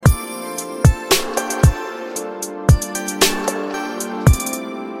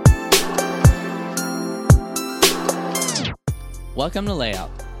Welcome to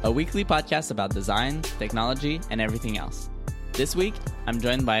Layout, a weekly podcast about design, technology, and everything else. This week, I'm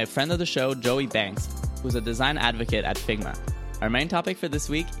joined by a friend of the show, Joey Banks, who's a design advocate at Figma. Our main topic for this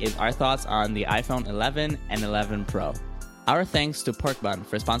week is our thoughts on the iPhone 11 and 11 Pro. Our thanks to Pork Bun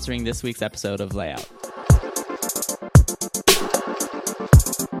for sponsoring this week's episode of Layout.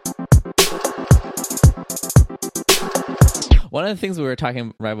 One of the things we were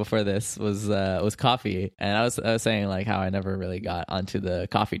talking right before this was coffee, and I was saying like how I never really got onto the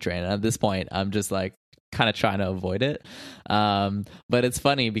coffee train. And at this point, I'm just like kind of trying to avoid it. But it's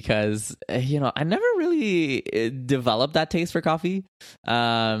funny because I never really developed that taste for coffee.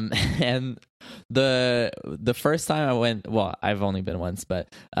 And the first time I went, well, I've only been once, but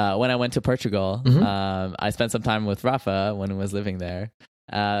when I went to Portugal, I spent some time with Rafa when he was living there.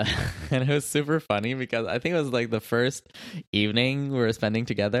 And it was super funny because I think it was like the first evening we were spending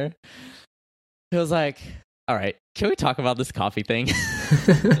together. It was like, all right, can we talk about this coffee thing?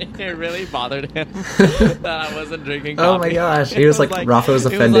 It really bothered him that I wasn't drinking coffee. Oh my gosh. He was like, Rafa was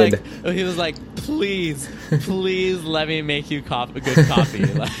offended. He was like, please let me make you good coffee.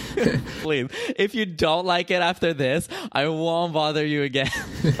 Like, please. If you don't like it after this, I won't bother you again.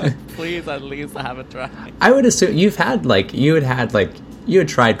 Please at least have a try. I would assume you had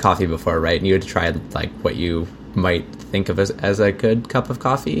tried coffee before, right? And you had tried like what you might think of as a good cup of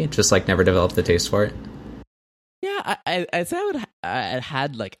coffee, just like never developed the taste for it. Yeah, I'd say I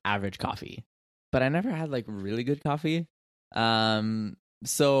had like average coffee, but I never had like really good coffee.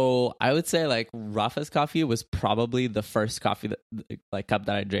 So I would say like Rafa's coffee was probably the first coffee cup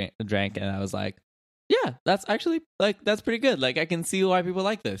that I drank, and I was like, yeah, that's actually that's pretty good. Like I can see why people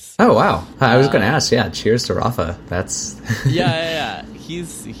like this. Oh wow, I was going to ask. Yeah, cheers to Rafa. That's yeah.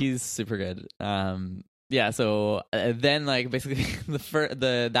 He's super good. Yeah, so then like basically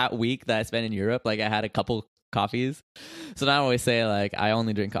that week that I spent in Europe, like I had a couple coffees. So now I always say like I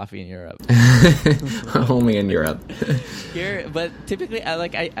only drink coffee in Europe. Only in Europe. Here, but typically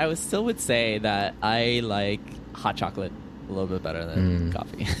I still would say that I like hot chocolate a little bit better than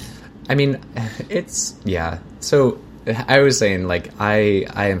coffee. I mean, so I was saying, like, I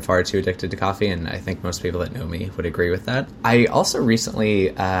am far too addicted to coffee, and I think most people that know me would agree with that. I also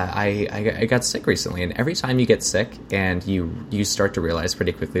recently, I got sick recently, and every time you get sick, and you start to realize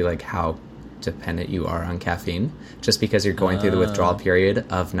pretty quickly, like, how dependent you are on caffeine, just because you're going through the withdrawal period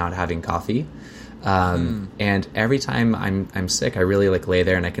of not having coffee. And every time I'm sick, I really like lay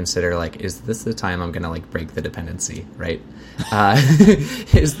there and I consider like, is this the time I'm gonna like break the dependency, right?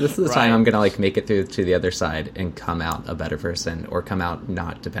 Is this the time I'm gonna like make it through to the other side and come out a better person or come out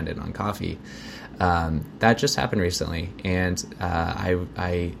not dependent on coffee? That just happened recently, and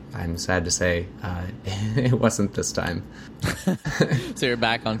I'm sad to say it wasn't this time. So you're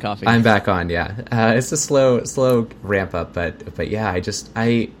back on coffee. I'm back on, yeah. It's a slow ramp up, but yeah, it's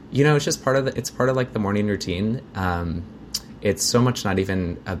just part of like the morning routine. It's so much not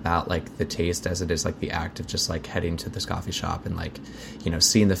even about like the taste as it is like the act of just like heading to this coffee shop and like,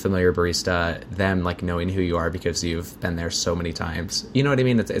 seeing the familiar barista, them like knowing who you are because you've been there so many times. You know what I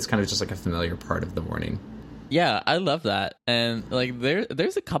mean? It's kind of just like a familiar part of the morning. Yeah, I love that. And like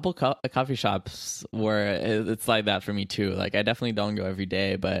there's a couple coffee shops where it's like that for me too. Like I definitely don't go every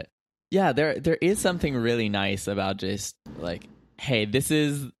day, but yeah, there is something really nice about just like, hey, this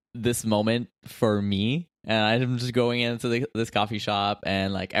is this moment for me. And I'm just going into this coffee shop,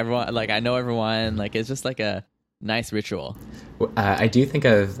 and like everyone, like I know everyone, like it's just like a nice ritual. I do think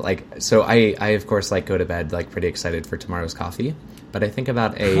of like, so I of course like go to bed like pretty excited for tomorrow's coffee, but I think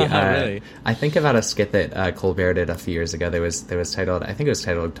about really? I think about a skit that Colbert did a few years ago. There was titled, I think it was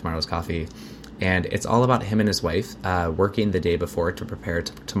titled Tomorrow's Coffee. And it's all about him and his wife working the day before to prepare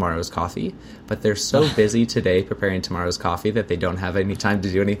tomorrow's coffee. But they're so busy today preparing tomorrow's coffee that they don't have any time to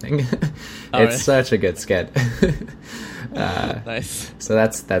do anything. It's such a good skit. Nice. So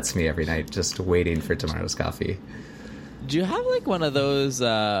that's me every night, just waiting for tomorrow's coffee. Do you have like one of those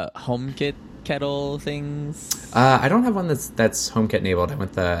HomeKit kettle things? I don't have one that's HomeKit enabled. I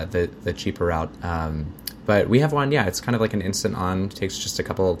went the cheaper route. But we have one, yeah. It's kind of like an instant on. It takes just a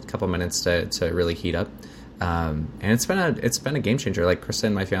couple minutes to really heat up, and it's been a game changer. Like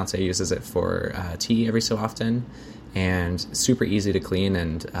Kristen, my fiance, uses it for tea every so often, and super easy to clean.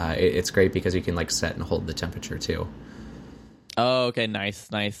 And it's great because you can like set and hold the temperature too. Oh, okay, nice.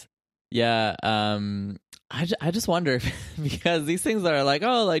 Yeah, I just wonder because these things are like,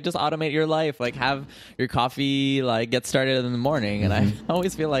 oh, like just automate your life, like have your coffee like get started in the morning, and I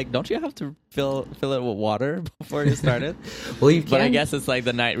always feel like, don't you have to fill it with water before you start it? Well, you can, but I guess it's like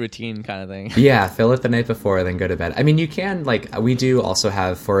the night routine kind of thing. Yeah, fill it the night before, then go to bed. I mean, you can, like, we do also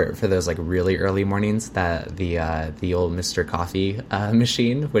have for those like really early mornings that the old Mr. Coffee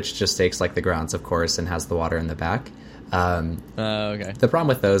machine, which just takes like the grounds, of course, and has the water in the back. Okay. The problem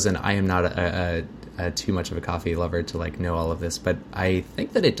with those, and I am not a too much of a coffee lover to like know all of this, but I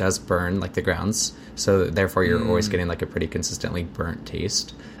think that it does burn like the grounds, so therefore you're always getting like a pretty consistently burnt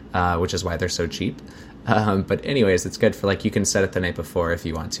taste, which is why they're so cheap. But anyways, it's good for like, you can set it the night before if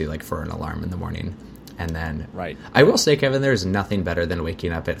you want to, like for an alarm in the morning. And then right. I will say, Kevin, there's nothing better than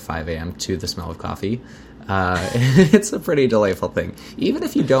waking up at 5 a.m. to the smell of coffee. It's a pretty delightful thing. Even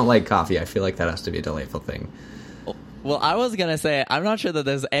if you don't like coffee, I feel like that has to be a delightful thing. Well, I was going to say, I'm not sure that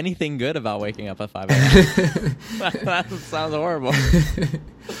there's anything good about waking up at 5 a.m. That sounds horrible.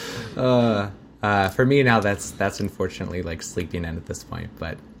 For me now, that's unfortunately like sleeping in at this point,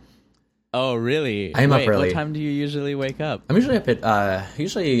 but... Oh, really? I'm up early. What time do you usually wake up? I'm usually up at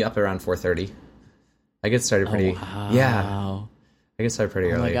around 4:30. I get started pretty... wow. Yeah. I get started pretty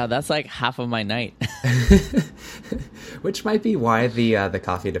early. Oh my God, that's like half of my night. Which might be why the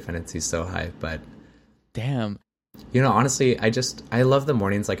coffee dependency is so high, but... Damn. You know, honestly, I love the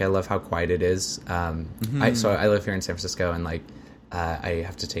mornings. Like, I love how quiet it is. So I live here in San Francisco, and like, I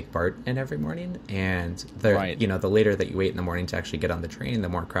have to take BART in every morning, and the later that you wait in the morning to actually get on the train, the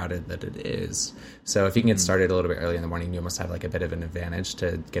more crowded that it is. So if you can get started a little bit early in the morning, you almost have like a bit of an advantage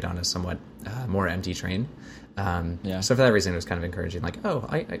to get on a somewhat more empty train. So for that reason, it was kind of encouraging. Like,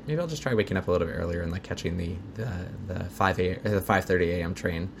 maybe I'll just try waking up a little bit earlier and like catching the 5:30 a.m.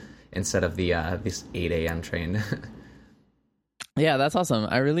 train instead of this 8 a.m. train. Yeah, that's awesome.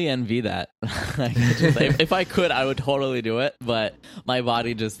 I really envy that. If I could, I would totally do it, but my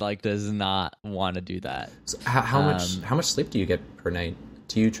body just like does not want to do that. So how much sleep do you get per night?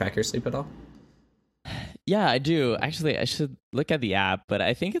 Do you track your sleep at all? Yeah, I do. Actually, I should look at the app, but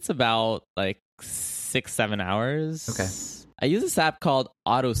I think it's about like 6-7 hours. Okay. I use this app called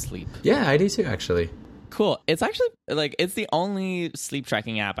Auto Sleep. Yeah, I do too, actually. Cool. It's actually like, it's the only sleep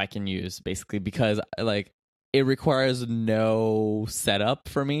tracking app I can use, basically, because like it requires no setup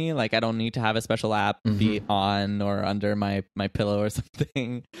for me. Like, I don't need to have a special app be on or under my pillow or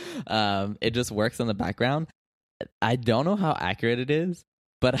something. It just works in the background. I don't know how accurate it is,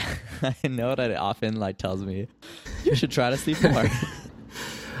 but I know that it often like tells me you should try to sleep more.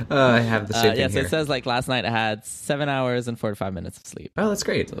 I have the same thing so here. it says like last night I had 7 hours and 45 minutes of sleep. Oh, that's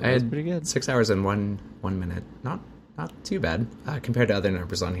great. So I had pretty good. 6 hours and one minute. Not too bad compared to other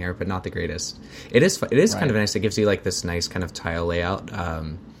numbers on here, but not the greatest. It is kind of nice. It gives you like this nice kind of tile layout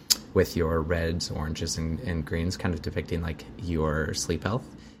with your reds, oranges, and greens, kind of depicting like your sleep health.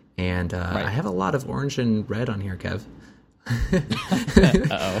 And I have a lot of orange and red on here, Kev.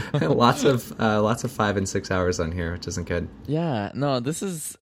 lots of 5 and 6 hours on here, which isn't good. Yeah, no, this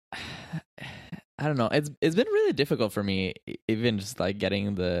is, I don't know. It's been really difficult for me, even just like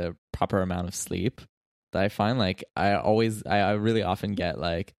getting the proper amount of sleep. That I find like I really often get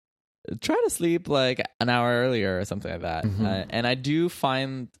like, try to sleep like an hour earlier or something like that. And I do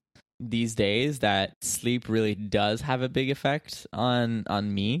find these days that sleep really does have a big effect on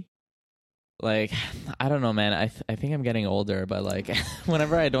me. Like, I don't know, man. I think I'm getting older, but like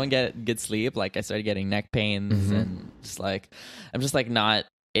whenever I don't get good sleep, like I start getting neck pains and just like I'm just like not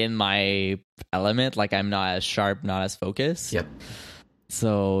in my element. Like I'm not as sharp, not as focused. Yep.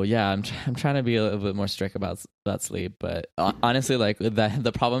 So yeah, I'm trying to be a little bit more strict about sleep, but honestly, like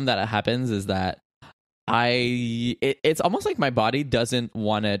the problem that happens is that it's almost like my body doesn't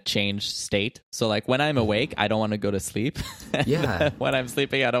want to change state. So like when I'm awake, I don't want to go to sleep. Yeah. When I'm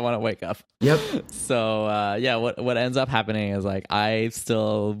sleeping, I don't want to wake up. Yep. So what ends up happening is like I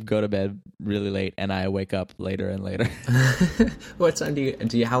still go to bed really late and I wake up later and later. What time do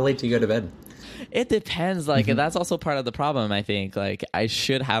you how late do you go to bed? It depends. Like that's also part of the problem, I think. Like I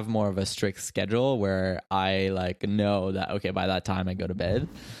should have more of a strict schedule where I like know that okay, by that time I go to bed.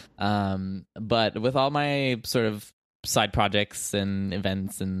 But with all my sort of side projects and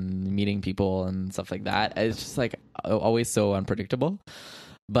events and meeting people and stuff like that, it's just like always so unpredictable.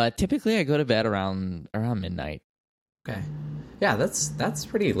 But typically I go to bed around midnight. Okay. Yeah, that's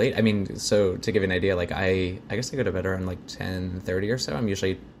pretty late. I mean, so to give you an idea, like I guess I go to bed around like 10:30 or so.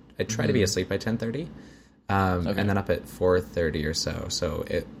 I try to be asleep by 10:30. and then up at 4:30 or so. So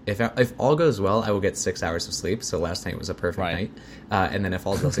if all goes well, I will get 6 hours of sleep. So last night was a perfect night. And then if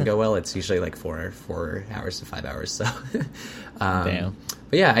all doesn't go well, it's usually like 4 hours to 5 hours. So, Damn.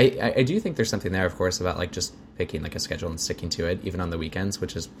 But yeah, I do think there's something there, of course, about like just picking like a schedule and sticking to it, even on the weekends,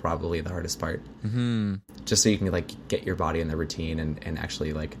 which is probably the hardest part. Mm-hmm. Just so you can like get your body in the routine and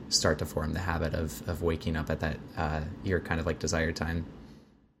actually like start to form the habit of waking up at that your kind of like desired time.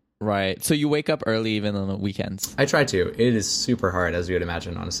 Right. So you wake up early even on the weekends? I try to. It is super hard, as you would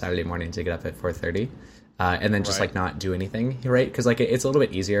imagine, on a Saturday morning to get up at 4:30. And then just like not do anything, right? Because like it's a little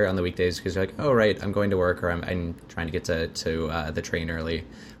bit easier on the weekdays because you're like, oh right, I'm going to work or I'm trying to get to the train early.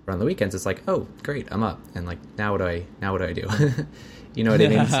 But on the weekends, it's like, oh great, I'm up, and like now what do I do? You know what I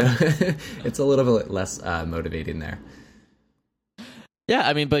mean? So it's a little bit less motivating there. Yeah,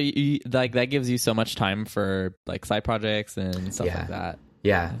 I mean, but like that gives you so much time for like side projects and stuff like that.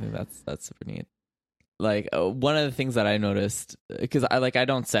 Yeah, I think that's super neat. Like one of the things that I noticed, because I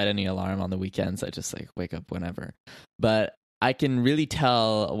don't set any alarm on the weekends. I just like wake up whenever. But I can really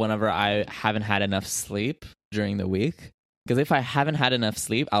tell whenever I haven't had enough sleep during the week. Because if I haven't had enough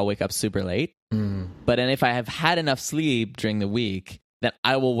sleep, I'll wake up super late. But then if I have had enough sleep during the week, then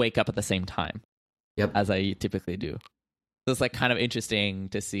I will wake up at the same time. Yep. As I typically do. So it's like kind of interesting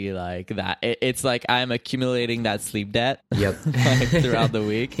to see like that. It's like I'm accumulating that sleep debt like, throughout the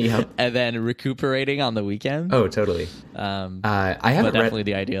week and then recuperating on the weekend. Oh, totally. I haven't definitely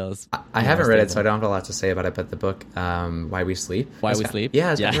the ideal is I haven't read it, so I don't have a lot to say about it, but the book, Why We Sleep. Sleep?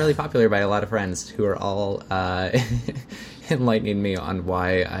 Yeah, it's been really popular by a lot of friends who are all enlightening me on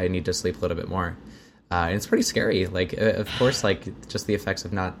why I need to sleep a little bit more. And it's pretty scary. Like, of course, like just the effects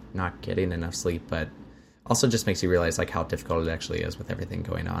of not getting enough sleep, but also just makes you realize like how difficult it actually is with everything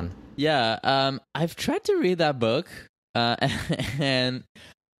going on. Yeah, I've tried to read that book, and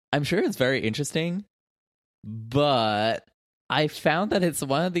I'm sure it's very interesting, but I found that it's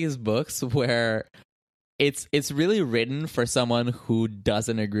one of these books where it's really written for someone who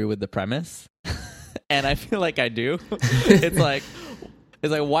doesn't agree with the premise, and I feel like I do. It's like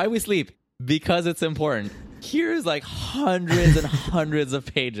why we sleep because it's important. Here's like hundreds and hundreds of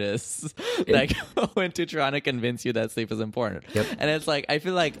pages that go into trying to convince you that sleep is important. And it's like, I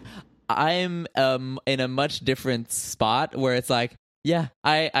feel like I'm in a much different spot where it's like, yeah,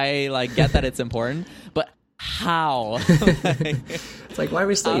 I like get that it's important, but how? It's like, why are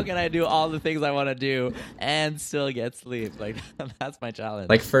we sleep? How can I do all the things I want to do and still get sleep? Like, that's my challenge.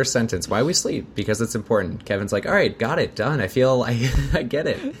 Like, first sentence, why we sleep? Because it's important. Kevin's like, all right, got it, done. I feel I get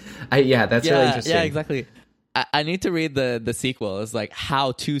it. That's really interesting. Yeah, exactly. I need to read the sequel. It's like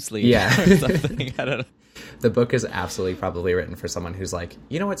How to Sleep or something. I don't know. The book is absolutely probably written for someone who's like,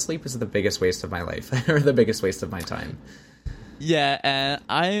 you know what, sleep is the biggest waste of my life or the biggest waste of my time. Yeah, and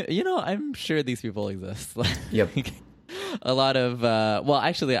I'm sure these people exist. Like, a lot of well,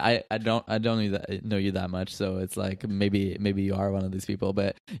 actually, I don't know you that much, so it's like maybe you are one of these people,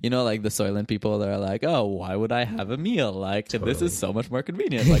 but like the Soylent people that are like, oh, why would I have a meal? Like, this is so much more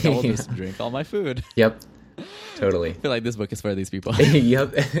convenient. Like, I will just drink all my food. Yep. Totally. I feel like this book is for these people.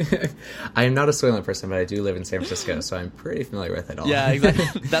 Yep. I am not a Soylent person, but I do live in San Francisco, so I'm pretty familiar with it all. Yeah, exactly.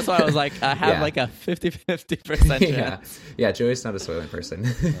 That's why I was like, I have like a 50% chance. Yeah, Joey's not a Soylent person.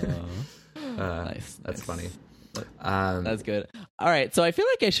 Nice. That's funny. That's good. All right, so I feel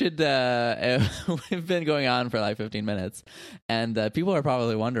like I should we've been going on for like 15 minutes, and people are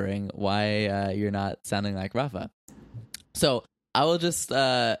probably wondering why you're not sounding like Rafa. So I will just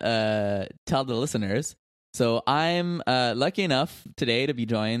tell the listeners. So I'm lucky enough today to be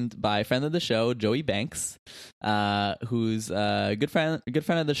joined by a friend of the show, Joey Banks, who's a good friend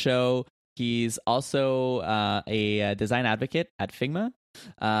of the show. He's also a design advocate at Figma,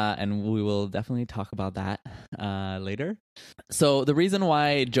 and we will definitely talk about that later. So the reason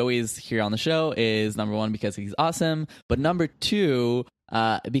why Joey's here on the show is, number one, because he's awesome, but number two,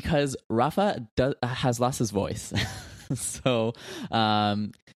 because Rafa has lost his voice. So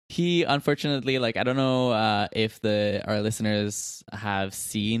he unfortunately, like, I don't know if our listeners have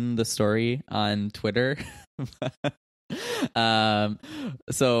seen the story on Twitter.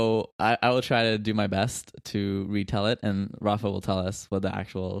 So I will try to do my best to retell it, and Rafa will tell us what the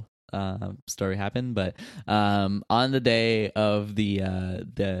actual story happened. But on the day of the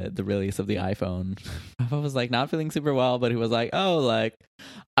release of the iPhone, Rafa was like not feeling super well, but he was like, oh, like,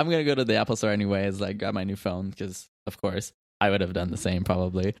 I'm gonna go to the Apple Store anyways, like grab my new phone, because of course I would have done the same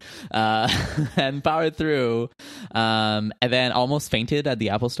probably, and powered through, and then almost fainted at the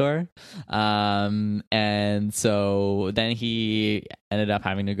Apple Store, and so then he ended up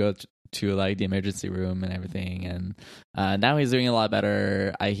having to go to like the emergency room and everything, and now he's doing a lot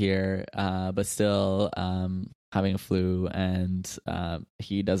better, I hear, but still having a flu, and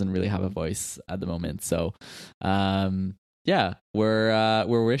he doesn't really have a voice at the moment. So yeah,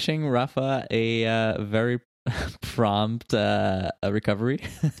 we're wishing Rafa a very prompt a recovery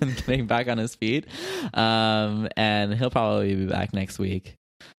and getting back on his feet, and he'll probably be back next week.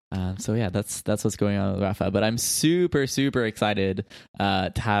 So yeah, that's what's going on with Rafa. But I'm super excited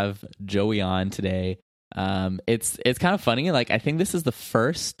to have Joey on today. It's kind of funny. Like, I think this is the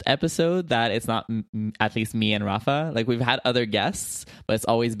first episode that it's not at least me and Rafa. Like, we've had other guests, but it's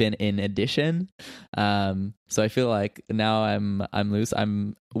always been in addition. So I feel like now I'm loose.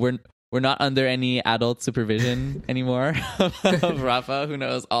 We're not under any adult supervision anymore of Rafa, who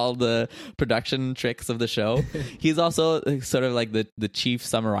knows all the production tricks of the show. He's also sort of like the chief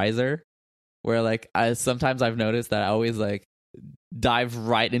summarizer, where like sometimes I've noticed that I always like dive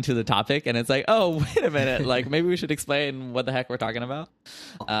right into the topic, and it's like, oh, wait a minute, like maybe we should explain what the heck we're talking about.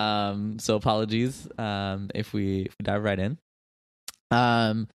 So apologies if we dive right in.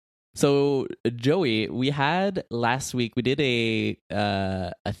 So Joey, we had last week, we did a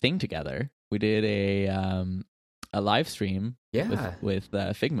thing together. We did a live stream with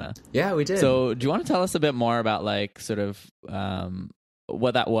Figma. Yeah, we did. So do you want to tell us a bit more about like sort of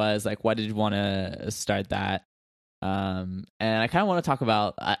what that was? Like, why did you want to start that? And I kind of want to talk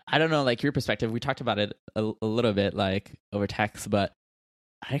about, I don't know, like your perspective. We talked about it a little bit like over text, but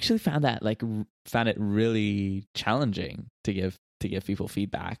I actually found it really challenging to give people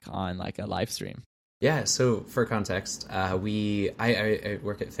feedback on like a live stream. Yeah, so for context, I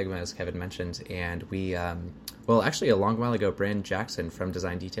work at Figma, as Kevin mentioned, and we actually a long while ago, Brand Jackson from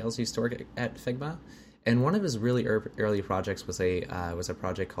Design Details used to work at Figma, and one of his really early projects was a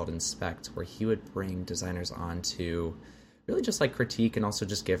project called Inspect, where he would bring designers on to really just like critique and also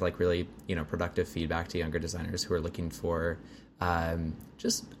just give like really, you know, productive feedback to younger designers who are looking for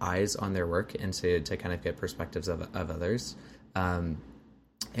just eyes on their work and to kind of get perspectives of others. And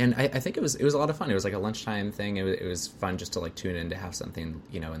I think it was a lot of fun. It was like a lunchtime thing. It was fun just to like tune in to have something,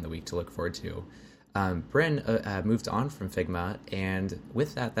 you know, in the week to look forward to. Bryn moved on from Figma, and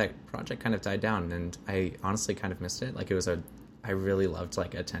with that project kind of died down, and I honestly kind of missed it. Like I really loved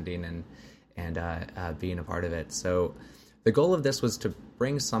like attending and being a part of it. So the goal of this was to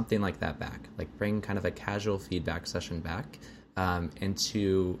bring something like that back, like bring kind of a casual feedback session back, and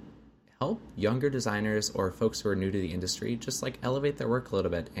to help younger designers or folks who are new to the industry just like elevate their work a little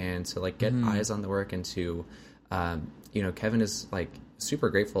bit and to like get eyes on the work, and to you know, Kevin is like super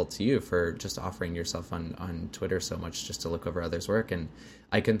grateful to you for just offering yourself on Twitter so much just to look over others' work, and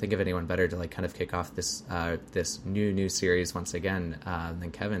I couldn't think of anyone better to like kind of kick off this this new series once again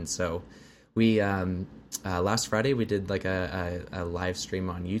than Kevin. So we last Friday we did like a live stream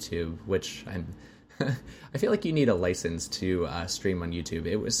on YouTube, which I feel like you need a license to stream on YouTube.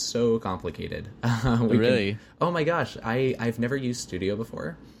 It was so complicated. Really? Oh my gosh, I've never used Studio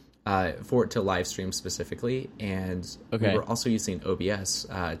before to live stream specifically, and we were also using OBS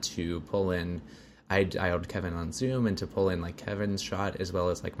to pull in. I dialed Kevin on Zoom and to pull in like Kevin's shot as well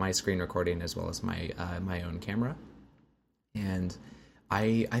as like my screen recording as well as my my own camera, and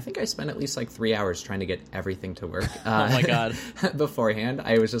I think I spent at least like 3 hours trying to get everything to work. Oh my god! Beforehand,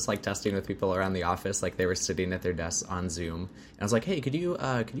 I was just like testing with people around the office, like they were sitting at their desks on Zoom, and I was like, "Hey, could you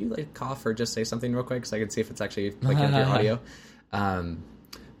like cough or just say something real quick so I can see if it's actually picking up your audio?"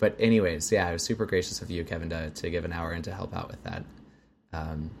 But anyways, yeah, I was super gracious of you, Kevin, to give an hour and to help out with that.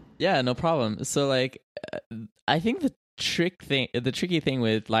 Yeah, no problem. So like, I think the tricky thing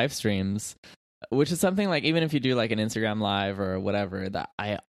with live streams, which is something like even if you do like an Instagram live or whatever, that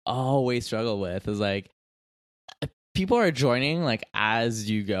I always struggle with, is like people are joining like as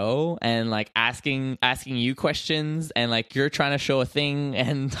you go and like asking you questions, and like you're trying to show a thing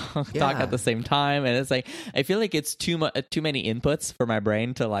and talk at the same time, and it's like I feel like it's too many inputs for my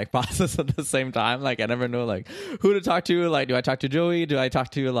brain to like process at the same time. Like I never know like who to talk to. Like, do I talk to Joey? Do I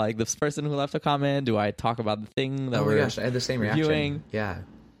talk to like this person who left a comment? Do I talk about the thing that oh my gosh, I had the same reaction. Reviewing? Yeah.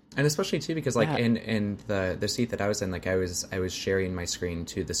 And especially too because like in the seat that I was in, like I was sharing my screen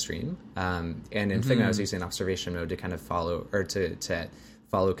to the stream, and in Figma I was using observation mode to kind of follow or to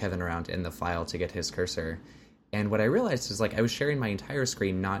follow Kevin around in the file to get his cursor. And what I realized is like I was sharing my entire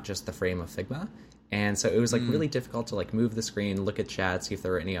screen, not just the frame of Figma, and so it was like really difficult to like move the screen, look at chat, see if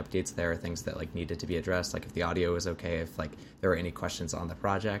there were any updates there, things that like needed to be addressed, like if the audio was okay, if like there were any questions on the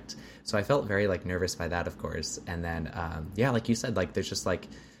project. So I felt very like nervous by that, of course. And then like you said, like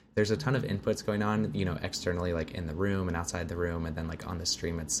there's a ton of inputs going on, you know, externally, like in the room and outside the room, and then like on the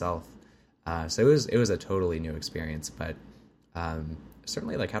stream itself. So it was a totally new experience, but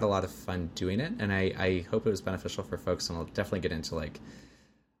certainly like had a lot of fun doing it, and I hope it was beneficial for folks. And I'll definitely get into like,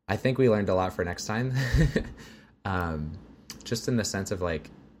 I think we learned a lot for next time. Just in the sense of like,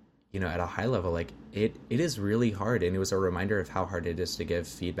 at a high level, like it is really hard, and it was a reminder of how hard it is to give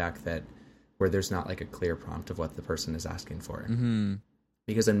feedback where there's not like a clear prompt of what the person is asking for. Mm-hmm.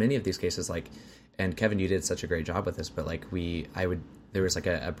 Because in many of these cases, like, and Kevin, you did such a great job with this, but like there was like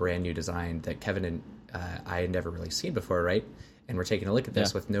a brand new design that Kevin and I had never really seen before, right? And we're taking a look at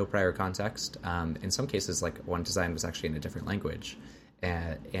this with no prior context. In some cases, like one design was actually in a different language,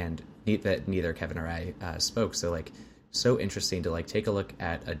 and that neither Kevin or I spoke. So like, so interesting to like take a look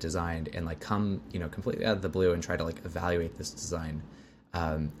at a design and like come completely out of the blue and try to like evaluate this design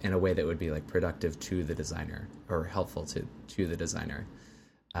in a way that would be like productive to the designer or helpful to the designer.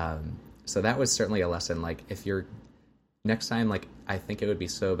 So that was certainly a lesson. Like if you're next time, like I think it would be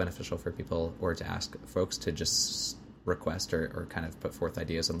so beneficial for people or to ask folks to just request or kind of put forth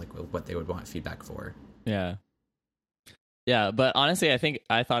ideas on like what they would want feedback for. Yeah, but honestly,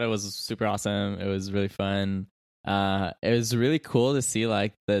 I thought it was super awesome. It was really fun. It was really cool to see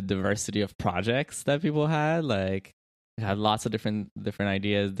like the diversity of projects that people had. Like, had lots of different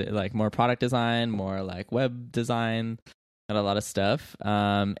ideas, like more product design, more like web design, had a lot of stuff.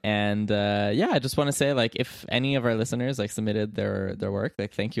 I just want to say, like, if any of our listeners like submitted their work,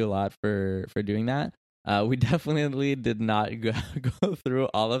 like, thank you a lot for doing that. We definitely did not go through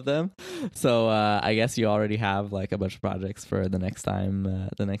all of them, so I guess you already have like a bunch of projects for the next time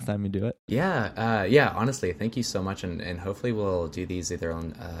you do it. Yeah. Honestly, thank you so much, and hopefully we'll do these either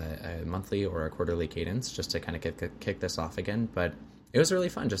on a monthly or a quarterly cadence, just to kind of kick this off again. But it was really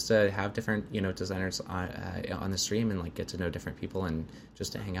fun just to have different designers on the stream and like get to know different people and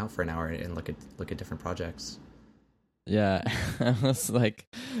just to hang out for an hour and look at different projects. Yeah, it was like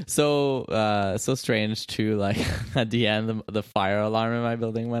so strange to like at the end the fire alarm in my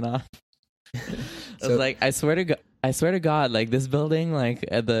building went off. I was like, I swear to God, like this building, like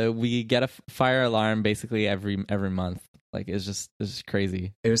we get a fire alarm basically every month. Like it's just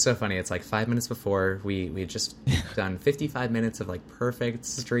crazy. It was so funny. It's like 5 minutes before we had just done 55 minutes of like perfect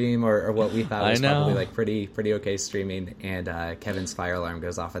stream or what we thought was probably like pretty okay streaming, and Kevin's fire alarm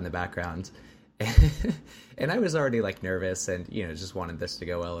goes off in the background. And I was already like nervous and just wanted this to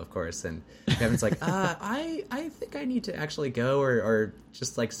go well, of course. And Kevin's like, I think I need to actually go or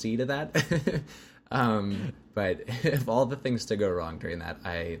just like see to that. But of all the things to go wrong during that,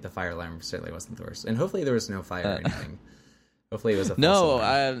 the fire alarm certainly wasn't the worst. And hopefully there was no fire or anything. Hopefully it was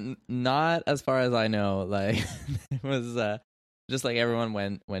a not as far as I know. Like it was just like everyone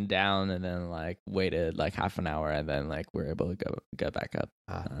went down and then like waited like half an hour and then like we're able to get back up.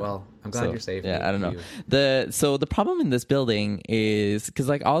 Well, I'm glad you're safe. Yeah, I don't know. The problem in this building is because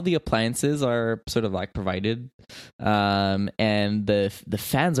like all the appliances are sort of like provided, and the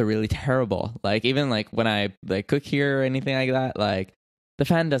fans are really terrible. Like even like when I like cook here or anything like that, like the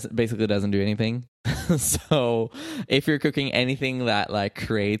fan basically doesn't do anything. So if you're cooking anything that like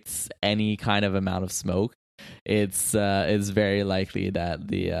creates any kind of amount of smoke, it's very likely that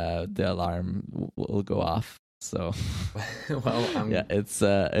the alarm will go off. So well,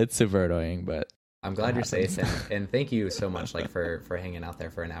 it's super annoying, but I'm glad you're safe, and thank you so much like for hanging out there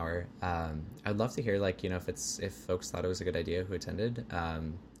for an hour. I'd love to hear like if folks thought it was a good idea who attended.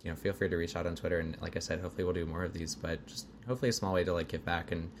 Feel free to reach out on Twitter, and like I said, hopefully we'll do more of these, but just hopefully a small way to like give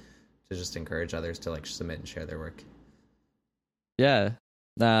back and to just encourage others to like submit and share their work. Yeah.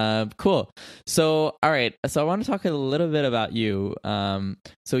 Cool. So, all right. So I want to talk a little bit about you.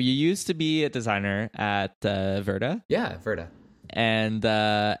 So you used to be a designer at Verda. Yeah, Verda. And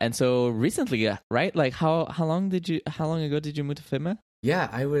so recently, right? Like how long ago did you move to Figma? Yeah,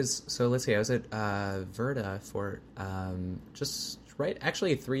 I was. So let's see. I was at Verda for just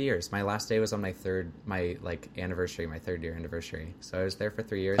actually 3 years. My last day was on my third year anniversary. So I was there for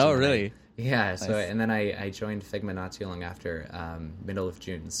 3 years. Oh, really? Yeah. Nice. So and then I joined Figma not too long after, middle of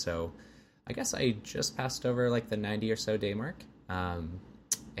June. So I guess I just passed over like the 90 or so day mark.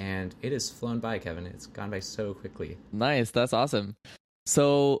 And it has flown by, Kevin. It's gone by so quickly. Nice. That's awesome.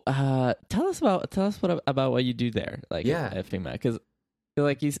 So tell us about what you do there, like at Figma, because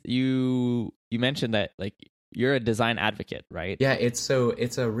like you mentioned that like you're a design advocate, right? Yeah, it's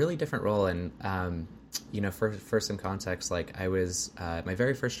a really different role, and for some context, like I was my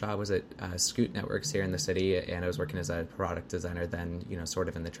very first job was at Scoot Networks here in the city, and I was working as a product designer then, sort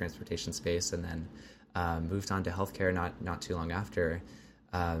of in the transportation space, and then moved on to healthcare not too long after.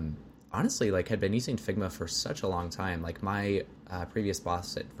 Honestly, like had been using Figma for such a long time. Like my previous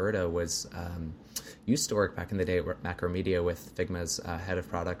boss at Verda was used to work back in the day at Macromedia with Figma's head of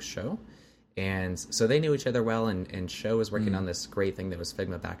product show. And so they knew each other well, and Sho was working on this great thing that was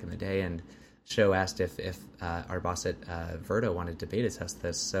Figma back in the day, and Sho asked if our boss at Verto wanted to beta test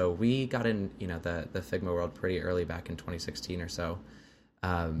this. So we got in, the Figma world pretty early back in 2016 or so.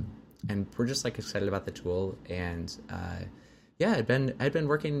 And we're just like excited about the tool. And yeah, I'd been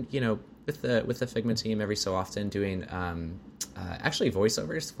working, with the Figma team every so often, doing actually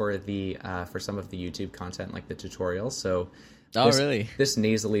voiceovers for some of the YouTube content, like the tutorials. So really? This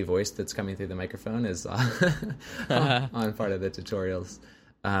nasally voice that's coming through the microphone is on part of the tutorials.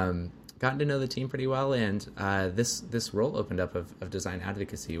 Gotten to know the team pretty well, and this role opened up of design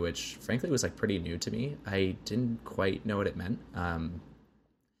advocacy, which frankly was like pretty new to me. I didn't quite know what it meant.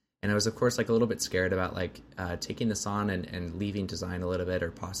 And I was, of course, like a little bit scared about like taking this on and leaving design a little bit, or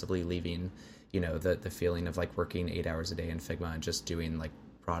possibly leaving, the feeling of like working 8 hours a day in Figma and just doing like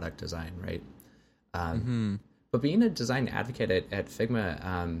product design, right? But being a design advocate at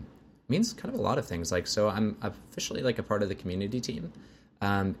Figma means kind of a lot of things. Like, so I'm officially like a part of the community team,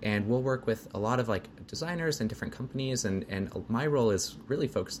 and we'll work with a lot of like designers and different companies, and my role is really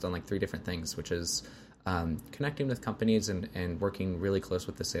focused on like 3 different things, which is connecting with companies and working really close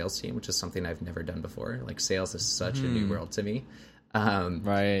with the sales team, which is something I've never done before. Like, sales is such a new world to me.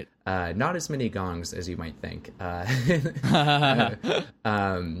 Right. Not as many gongs as you might think.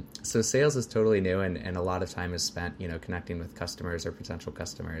 So sales is totally new, and a lot of time is spent, connecting with customers or potential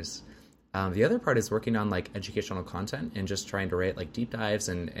customers. The other part is working on like educational content and just trying to write like deep dives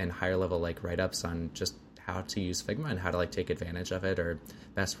and higher level like write-ups on just how to use Figma and how to like take advantage of it, or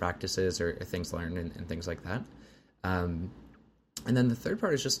best practices or things learned and things like that. And then the third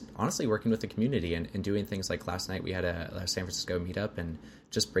part is just honestly working with the community and doing things like last night we had a San Francisco meetup, and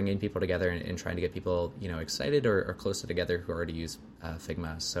just bringing people together and trying to get people, excited or closer together who already use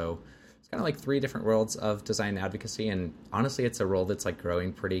Figma. So it's kind of like 3 different worlds of design advocacy. And honestly, it's a role that's like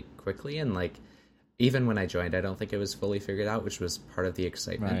growing pretty quickly. And like, even when I joined, I don't think it was fully figured out, which was part of the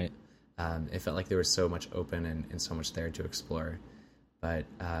excitement. Right. It felt like there was so much open and so much there to explore. But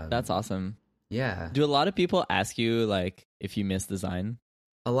that's awesome. Yeah. Do a lot of people ask you like if you miss design?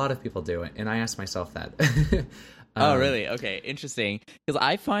 A lot of people do it, and I ask myself that. Oh, really? Okay, interesting. Because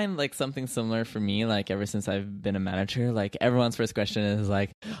I find like something similar for me. Like, ever since I've been a manager, like everyone's first question is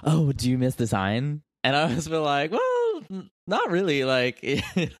like, "Oh, do you miss design?" And I always feel like, well, not really. Like,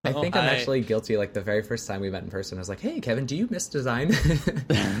 I think I'm actually guilty. Like, the very first time we met in person, I was like, "Hey, Kevin, do you miss design?"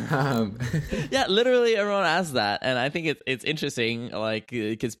 Yeah, literally everyone asks that, and I think it's interesting. Like,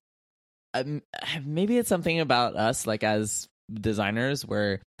 because maybe it's something about us, like as designers,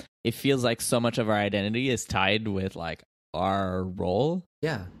 where it feels like so much of our identity is tied with like our role.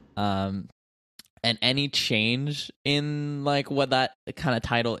 Yeah. And any change in like what that kind of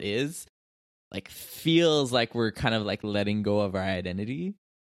title is, like, feels like we're kind of like letting go of our identity.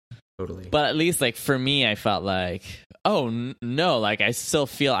 Totally. But at least like for me, I felt like, oh no, like I still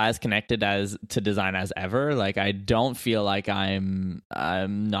feel as connected as to design as ever. Like, I don't feel like I'm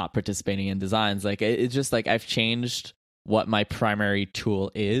not participating in designs. Like, it's just like I've changed what my primary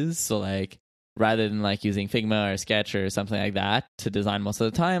tool is. So like, rather than like using Figma or Sketch or something like that to design most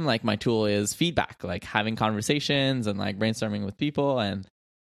of the time, like my tool is feedback, like having conversations and like brainstorming with people. And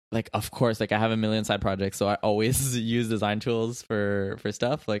like, of course, like I have a million side projects, so I always use design tools for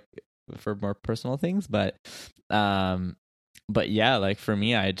stuff, like for more personal things. But yeah, like for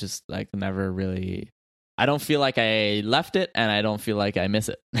me, I just like never really, I don't feel like I left it, and I don't feel like I miss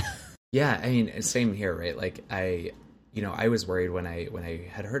it. Yeah, I mean, same here, right? Like I was worried when I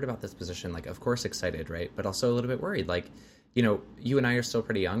had heard about this position, like, of course excited, right? But also a little bit worried, like, you and I are still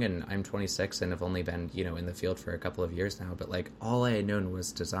pretty young, and I'm 26 and have only been, in the field for a couple of years now. But like, all I had known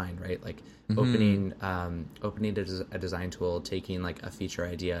was design, right? Like opening a design tool, taking like a feature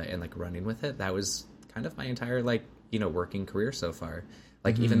idea and like running with it. That was kind of my entire like, working career so far.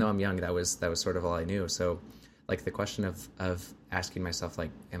 Like, even though I'm young, that was sort of all I knew. So like the question of asking myself,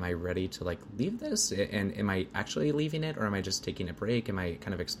 like, am I ready to like leave this, and am I actually leaving it, or am I just taking a break? Am I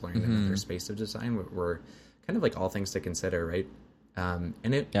kind of exploring another space of design? Were kind of like all things to consider, right? And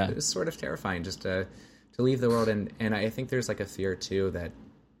it was sort of terrifying just to leave the world, and I think there's like a fear too that,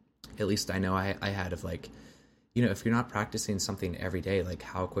 at least I know I had, of like, if you're not practicing something every day, like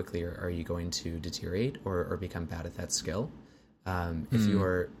how quickly are you going to deteriorate or become bad at that skill? If you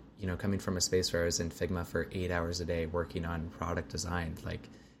are coming from a space where I was in Figma for 8 hours a day working on product design, like,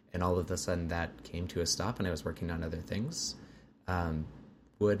 and all of a sudden that came to a stop and I was working on other things,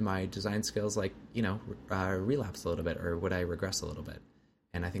 would my design skills like, relapse a little bit, or would I regress a little bit?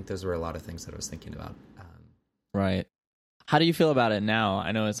 And I think those were a lot of things that I was thinking about. Right. How do you feel about it now?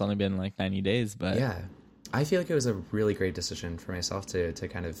 I know it's only been like 90 days, but... Yeah. I feel like it was a really great decision for myself to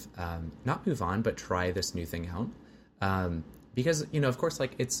kind of not move on, but try this new thing out. Because of course,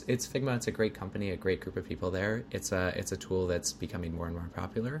 like it's Figma. It's a great company, a great group of people there. It's a tool that's becoming more and more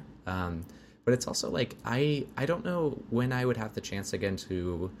popular. But it's also like I don't know when I would have the chance again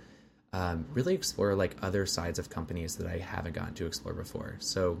to really explore like other sides of companies that I haven't gotten to explore before.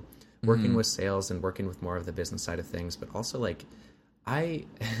 So working with sales and working with more of the business side of things, but also like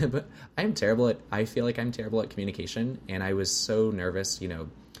but I feel like I'm terrible at communication, and I was so nervous,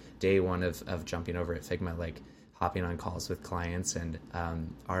 day one of jumping over at Figma, like hopping on calls with clients and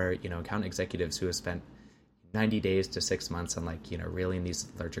our account executives who have spent 90 days to 6 months on like reeling these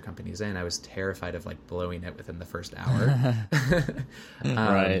larger companies in. I was terrified of like blowing it within the first hour.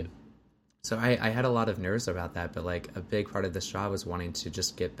 Right. So I had a lot of nerves about that, but like a big part of this job was wanting to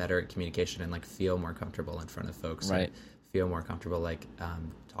just get better at communication and like feel more comfortable in front of folks. Right. And feel more comfortable like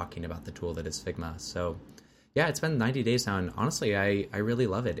talking about the tool that is Figma. So yeah, it's been 90 days now, and honestly, I really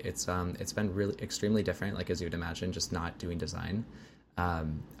love it. It's been really extremely different, like as you would imagine, just not doing design.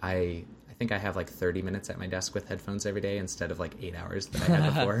 I think I have like 30 minutes at my desk with headphones every day instead of like 8 hours that I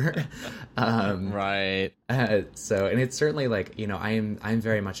had before. Right. So, and it's certainly like, I'm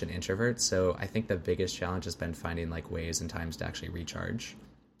very much an introvert. So I think the biggest challenge has been finding like ways and times to actually recharge.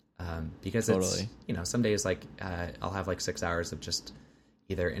 Because Totally. it's, some days like I'll have like 6 hours of just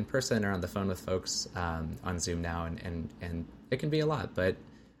either in person or on the phone with folks on Zoom now. And it can be a lot, but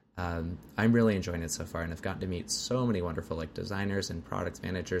I'm really enjoying it so far, and I've gotten to meet so many wonderful like designers and product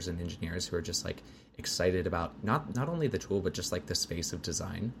managers and engineers who are just like excited about not only the tool but just like the space of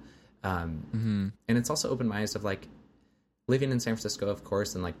design. And it's also opened my eyes of like living in San Francisco, of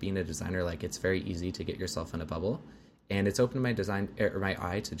course, and like being a designer, like it's very easy to get yourself in a bubble, and it's opened my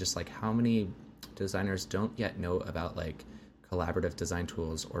eye to just like how many designers don't yet know about like collaborative design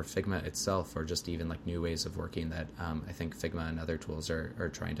tools or Figma itself, or just even like new ways of working that I think Figma and other tools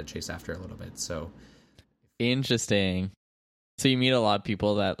are trying to chase after a little bit. So interesting. So you meet a lot of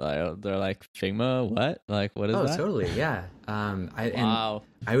people that they're like, Figma, what? Like, what is that? Oh, totally, yeah. Wow.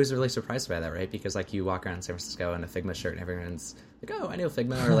 I was really surprised by that, right? Because like you walk around San Francisco in a Figma shirt and everyone's like, oh, I know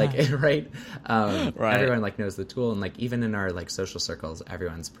Figma, or like, right? Right. Everyone like knows the tool, and like even in our like social circles,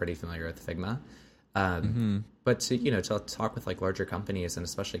 everyone's pretty familiar with Figma. But to talk with like larger companies, and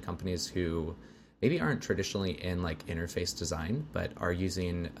especially companies who maybe aren't traditionally in like interface design, but are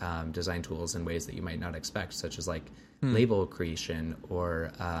using design tools in ways that you might not expect, such as like label creation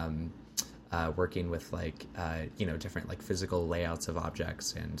or working with like different like physical layouts of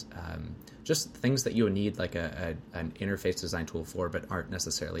objects, and just things that you would need like an interface design tool for, but aren't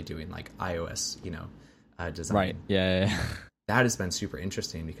necessarily doing like iOS design. Right. Yeah. That has been super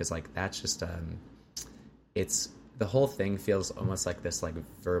interesting, because like that's just it's the whole thing feels almost like this like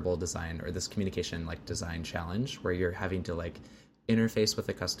verbal design or this communication like design challenge, where you're having to like interface with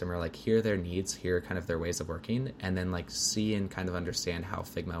the customer, like hear their needs, hear kind of their ways of working, and then like see and kind of understand how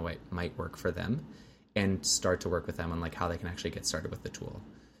Figma might work for them, and start to work with them on like how they can actually get started with the tool,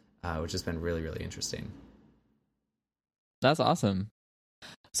 which has been really, really interesting. That's awesome.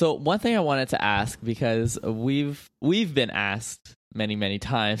 So one thing I wanted to ask, because we've been asked many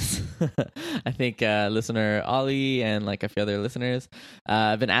times, I think listener Ollie and like a few other listeners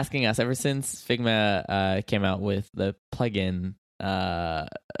have been asking us ever since Figma came out with the plugin. Well,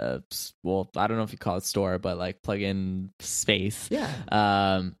 I don't know if you call it store, but like plugin space. Yeah.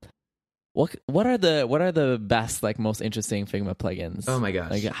 What are the best, like most interesting Figma plugins? Oh my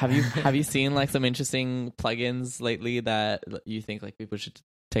gosh. Like have you seen like some interesting plugins lately that you think like people should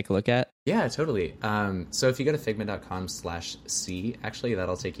take a look at? Yeah, totally. So if you go to figma.com/c, actually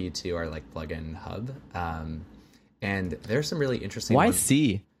that'll take you to our like plugin hub. And there's some really interesting Why ones.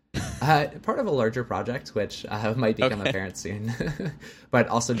 C? Part of a larger project, which might become apparent soon. But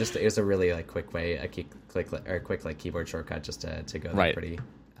also just it was a really like quick way, a quick like keyboard shortcut just to go there pretty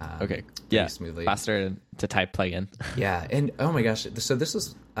smoothly. Faster to type plugin. Yeah, and oh my gosh, so this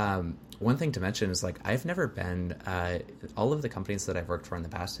is one thing to mention is like I've never been all of the companies that I've worked for in the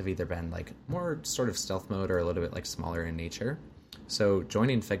past have either been like more sort of stealth mode or a little bit like smaller in nature. So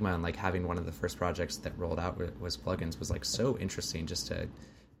joining Figma and like having one of the first projects that rolled out was plugins was like so interesting, just to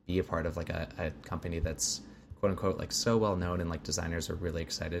be a part of like a company that's quote unquote like so well known and like designers are really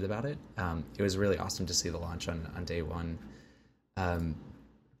excited about it. It was really awesome to see the launch on day one.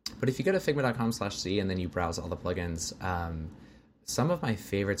 But if you go to figma.com/c and then you browse all the plugins, some of my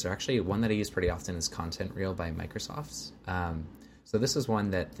favorites are actually one that I use pretty often is Content Reel by Microsoft. So this is one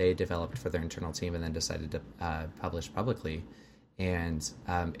that they developed for their internal team and then decided to publish publicly. And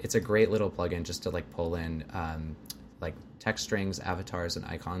it's a great little plugin just to like pull in like text strings, avatars, and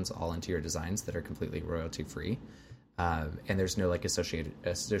icons all into your designs that are completely royalty free. And there's no like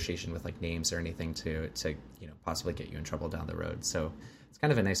association with like names or anything to possibly get you in trouble down the road. So it's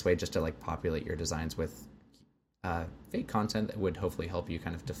kind of a nice way just to like populate your designs with fake content that would hopefully help you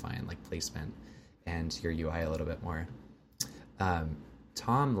kind of define like placement and your UI a little bit more.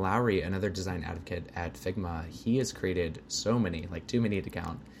 Tom Lowry, another design advocate at Figma, he has created so many, like too many to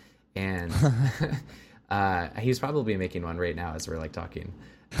count, and he's probably making one right now as we're like talking.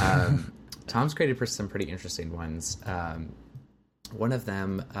 Tom's created some pretty interesting ones. One of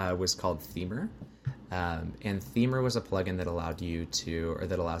them was called Themer, and Themer was a plugin that allows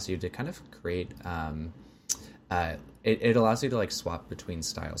you to kind of create. It allows you to like swap between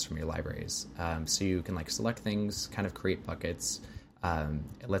styles from your libraries, so you can like select things, kind of create buckets.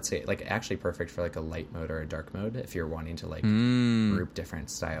 Let's say like actually perfect for like a light mode or a dark mode if you're wanting to like group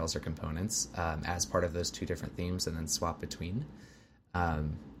different styles or components as part of those two different themes and then swap between.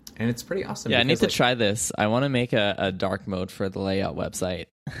 And it's pretty awesome. Yeah, I need to try this. I want to make a dark mode for the layout website.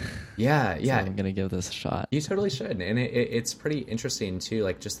 Yeah. So I'm going to give this a shot. You totally should. And it's pretty interesting too,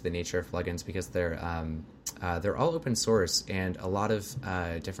 like just the nature of plugins, because they're all open source, and a lot of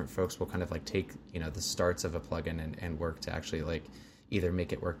different folks will kind of like take, the starts of a plugin and work to actually like either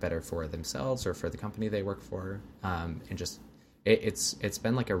make it work better for themselves or for the company they work for. And just, it's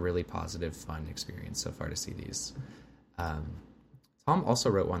been like a really positive, fun experience so far to see these. Tom also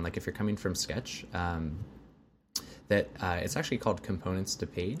wrote one, like if you're coming from Sketch, that it's actually called Components to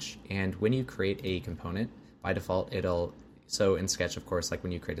Page. And when you create a component, by default, so in Sketch, of course, like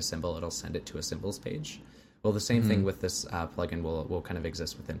when you create a symbol, it'll send it to a symbols page. Well, the same thing with this plugin will kind of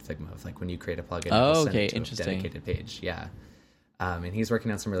exist within Figma. Of like when you create a plugin, it'll send it to a dedicated page. Yeah. And he's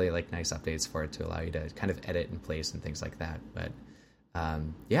working on some really like nice updates for it to allow you to kind of edit and place and things like that. But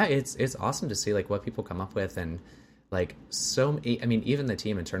yeah, it's awesome to see like what people come up with, and like even the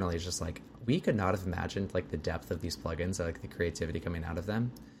team internally is just like, we could not have imagined like the depth of these plugins, like the creativity coming out of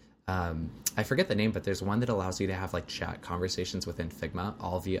them. I forget the name, but there's one that allows you to have like chat conversations within Figma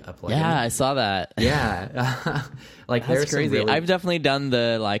all via a plugin. Yeah, I saw that. Yeah. Like that's crazy. Really... I've definitely done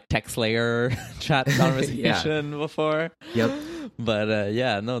the like text layer chat conversation before. Yep. But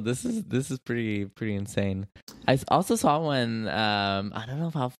this is pretty insane. I also saw one, I don't know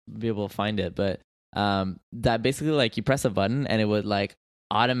if I'll be able to find it, but that basically like you press a button and it would like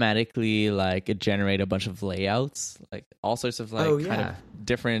automatically like generate a bunch of layouts, like all sorts of like kind of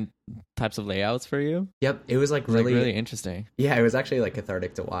different types of layouts for you. Yep. It was like really interesting. Yeah, it was actually like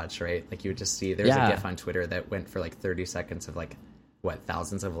cathartic to watch, right? Like you would just see there's a GIF on Twitter that went for like 30 seconds of like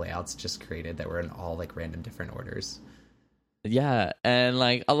thousands of layouts just created that were in all like random different orders. Yeah, and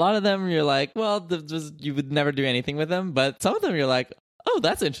like a lot of them you're like, well, you would never do anything with them, but some of them you're like, oh,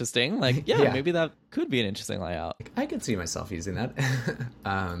 that's interesting. Like, maybe that could be an interesting layout. I could see myself using that.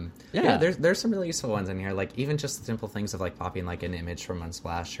 There's some really useful ones in here. Like even just simple things of like popping like an image from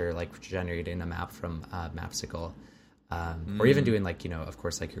Unsplash, or like generating a map from Mapsicle, or even doing like, of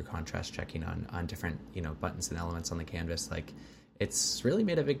course, like your contrast checking on different, buttons and elements on the canvas. Like it's really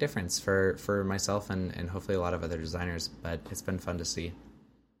made a big difference for myself and hopefully a lot of other designers, but it's been fun to see.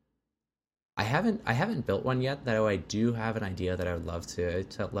 I haven't built one yet, though I do have an idea that I would love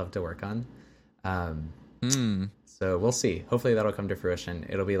to work on. So we'll see. Hopefully that'll come to fruition.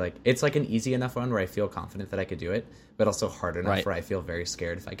 It'll be like, it's like an easy enough one where I feel confident that I could do it, but also hard enough where I feel very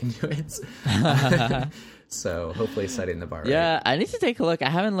scared if I can do it. So hopefully setting the bar right. Yeah, I need to take a look. I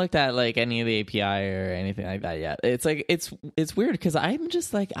haven't looked at like any of the API or anything like that yet. It's like it's weird because I'm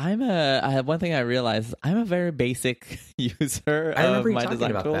just like I have one thing I realized, I'm a very basic user of my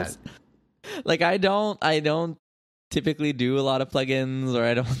design tools. Like I don't typically do a lot of plugins, or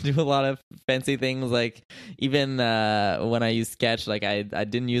I don't do a lot of fancy things. Like even when I use Sketch, like I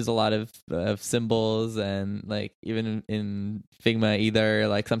didn't use a lot of symbols, and like even in Figma either.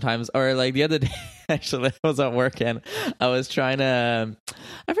 Like sometimes, or like the other day, actually, I was at work and I was trying to,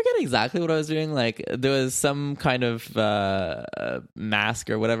 I forget exactly what I was doing. Like there was some kind of mask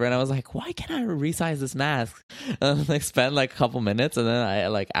or whatever, and I was like, why can't I resize this mask? And like spent like a couple minutes, and then I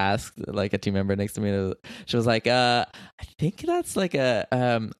like asked like a team member next to me. She was like, I think that's like a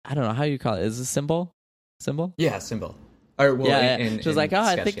I don't know how you call it. Is it a symbol? Yeah, symbol. Or well, yeah. She was like,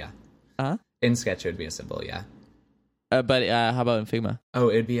 Sketch, I think. In Sketch, it would be a symbol. Yeah. But how about in Figma? Oh,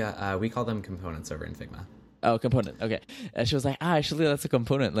 it'd be we call them components over in Figma. Oh, component. Okay. And she was like, actually, that's a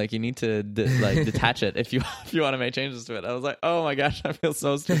component. Like, you need to detach it if you want to make changes to it. I was like, oh my gosh, I feel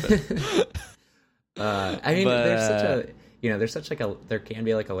so stupid. I mean, there's such a there can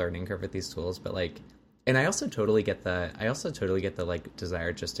be like a learning curve with these tools, but like And I also totally get the like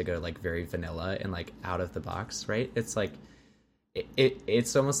desire just to go like very vanilla and like out of the box, right? It's like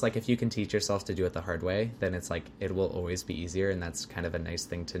it's almost like if you can teach yourself to do it the hard way, then it's like it will always be easier, and that's kind of a nice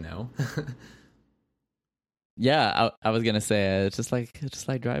thing to know. Yeah, I was gonna say it's just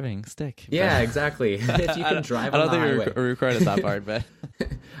like driving stick. Yeah, exactly. If you can drive I on don't the think highway. we recorded that part, but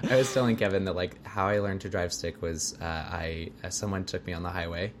I was telling Kevin that like how I learned to drive stick was someone took me on the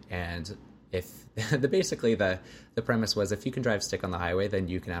highway, and if basically the premise was if you can drive stick on the highway, then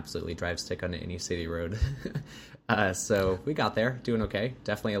you can absolutely drive stick on any city road. So we got there doing okay.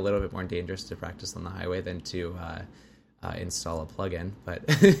 Definitely a little bit more dangerous to practice on the highway than to install a plugin, but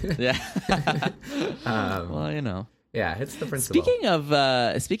yeah. Well, you know. yeah, it's the principle.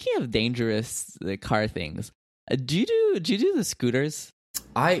 Speaking of dangerous car things, do you do the scooters?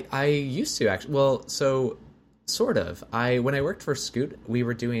 I used to actually. Well, so sort of. When I worked for Scoot, we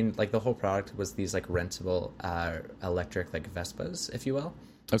were doing like the whole product was these like rentable electric like Vespas, if you will.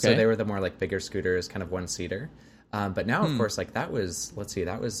 Okay. So they were the more like bigger scooters, kind of one seater. But now, of course, like that was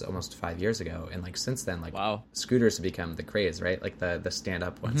almost 5 years ago, and like since then, like Wow. scooters have become the craze, right? Like the stand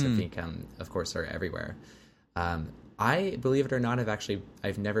up ones have become, of course, are everywhere. I believe it or not,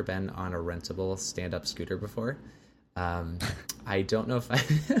 I've never been on a rentable stand up scooter before. I don't know if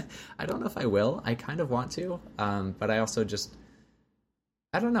I don't know if I will. I kind of want to, but I also just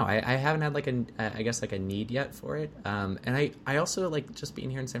I don't know. I haven't had like I guess like a need yet for it. And I also like just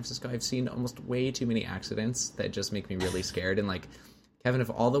being here in San Francisco, I've seen almost way too many accidents that just make me really scared. And like, Kevin, of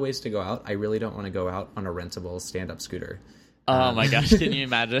all the ways to go out, I really don't want to go out on a rentable stand-up scooter. Oh my gosh, can you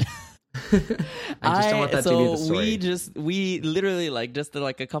imagine? I just don't want that to be the story. We literally like just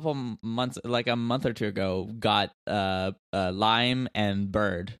like a couple months, like a month or two ago, got Lime and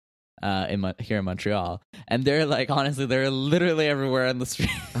Bird here in Montreal, and they're like honestly they're literally everywhere on the street.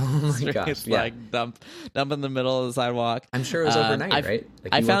 Oh my gosh, yeah. Like dump in the middle of the sidewalk. I'm sure it was overnight, right?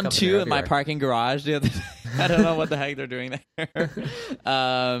 Like I found two in my parking garage the other day. I don't know what the heck they're doing there.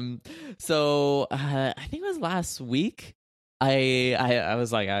 So I think it was last week. I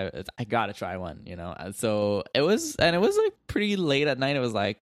was like I gotta try one, you know. So it was like pretty late at night. It was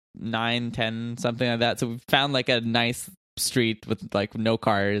like 9-10 something like that. So we found like a nice street with like no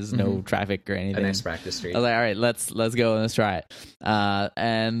cars, no traffic or anything. A nice practice street. I was like, all right, let's go and let's try it.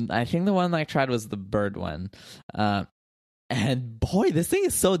 And I think the one I tried was the Bird one. And boy, this thing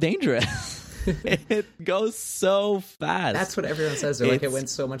is so dangerous. It goes so fast. That's what everyone says. They're like, it went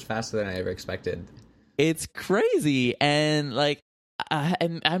so much faster than I ever expected. It's crazy. And like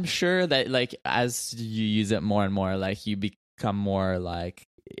I'm sure that like as you use it more and more, like you become more like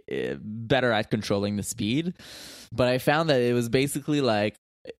better at controlling the speed. But I found that it was basically like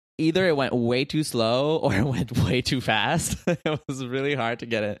either it went way too slow or it went way too fast. It was really hard to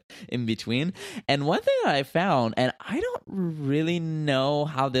get it in between. And one thing that I found, and I don't really know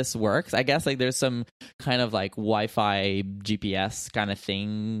how this works, I guess like there's some kind of like Wi-Fi GPS kind of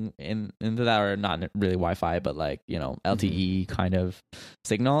thing into that, or not really Wi-Fi, but like, you know, LTE kind of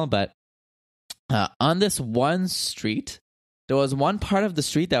signal. But on this one street, there was one part of the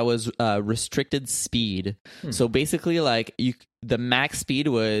street that was restricted speed. So basically, like the max speed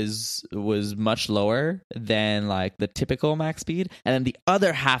was much lower than like the typical max speed, and then the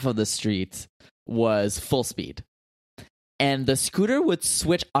other half of the street was full speed. And the scooter would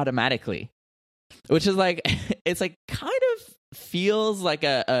switch automatically, which is like it's like kind of feels like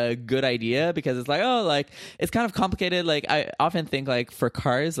a good idea, because it's like, oh, like it's kind of complicated. Like I often think like for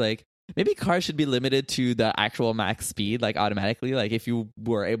cars, like maybe cars should be limited to the actual max speed, like automatically. Like if you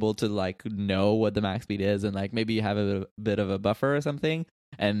were able to like know what the max speed is, and like maybe you have a bit of a buffer or something,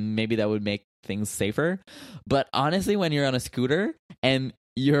 and maybe that would make things safer. But honestly, when you're on a scooter and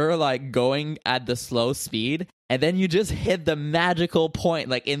you're like going at the slow speed, and then you just hit the magical point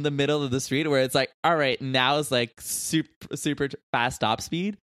like in the middle of the street where it's like, all right, now it's like super fast top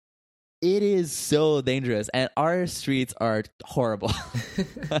speed. It is so dangerous, and our streets are horrible.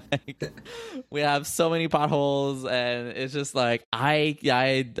 Like, we have so many potholes, and it's just like I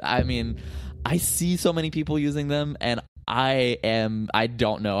mean, I see so many people using them, and I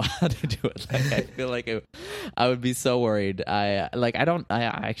don't know how to do it. Like, I feel like I would be so worried. I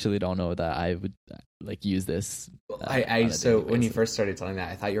actually don't know that I would like use this. So when you first started telling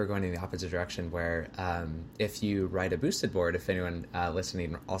that, I thought you were going in the opposite direction, where if you ride a boosted board, if anyone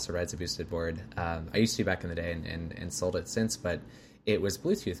listening also rides a boosted board, I used to back in the day and sold it since, but it was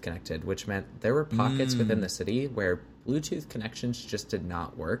Bluetooth connected, which meant there were pockets within the city where Bluetooth connections just did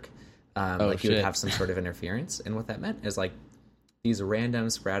not work. You would have some sort of interference, and what that meant is like these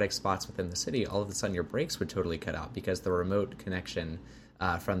random sporadic spots within the city, all of a sudden your brakes would totally cut out because the remote connection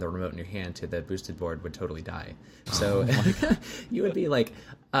from the remote in your hand to the boosted board would totally die. So you would be like,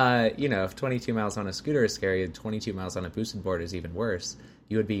 if 22 miles on a scooter is scary, 22 miles on a boosted board is even worse.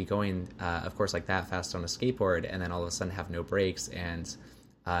 You would be going, of course, like that fast on a skateboard, and then all of a sudden have no brakes. And,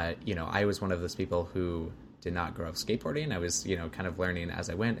 I was one of those people who did not grow up skateboarding. I was, kind of learning as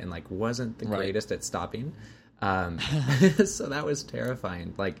I went, and like wasn't the greatest at stopping. So that was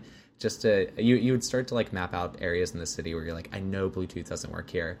terrifying. Like, just you would start to like map out areas in the city where you're like, I know Bluetooth doesn't work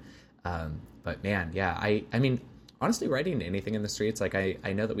here. But man, yeah, I mean, honestly, riding anything in the streets, like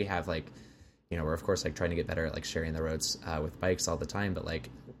I know that we have like, we're of course like trying to get better at like sharing the roads with bikes all the time, but like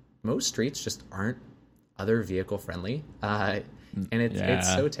most streets just aren't other vehicle friendly. And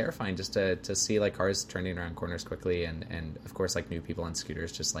it's so terrifying just to see like cars turning around corners quickly, and of course like new people on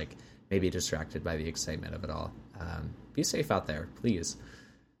scooters just like maybe distracted by the excitement of it all. Be safe out there, please.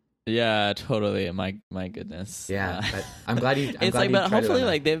 Yeah, totally. My goodness. Yeah, but I'm glad you. It's like, but hopefully,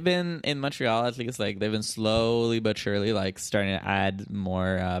 like they've been in Montreal at least. Like they've been slowly but surely like starting to add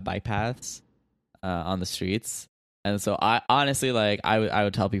more bike paths on the streets. And so I honestly like I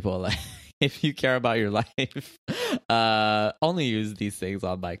would tell people like, if you care about your life, only use these things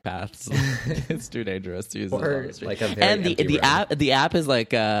on bike paths. It's too dangerous to use it on the street. Like a very and empty road. the app is like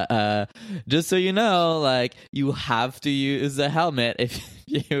just so you know, like you have to use a helmet if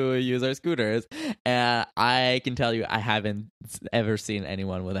you use our scooters. And I can tell you, I haven't ever seen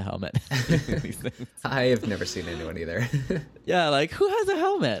anyone with a helmet using these things. I have never seen anyone either. Yeah, like who has a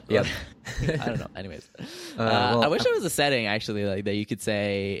helmet? Yep. I don't know. Anyways, I wish there was a setting actually like that you could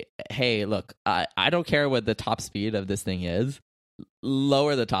say, hey, look, I don't care what the top speed of this thing is.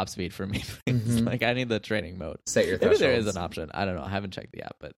 Lower the top speed for me, please. Mm-hmm. Like I need the training mode. Set your Maybe thresholds. there is an option. I don't know. I haven't checked the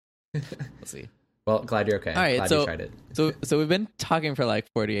app, but we'll see. Well, glad you're okay. All right, glad you tried it. So we've been talking for like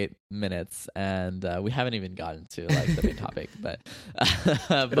 48 minutes, and we haven't even gotten to like the main topic. But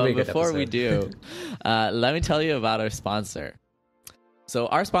before we do, let me tell you about our sponsor. So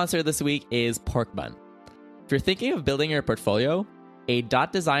our sponsor this week is Porkbun. If you're thinking of building your portfolio, a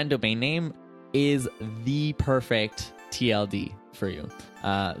 .design domain name is the perfect TLD for you.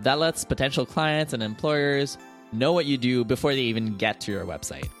 That lets potential clients and employers know what you do before they even get to your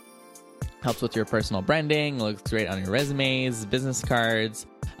website. Helps with your personal branding, looks great on your resumes, business cards,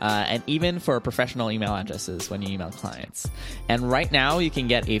 and even for professional email addresses when you email clients. And right now, you can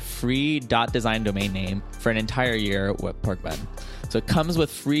get a free .design domain name for an entire year with Porkbun. So it comes with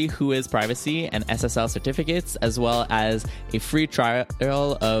free Whois privacy and SSL certificates, as well as a free trial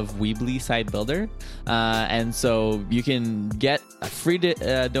of Weebly Site Builder. And so you can get a free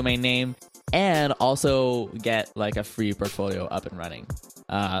domain name and also get like a free portfolio up and running.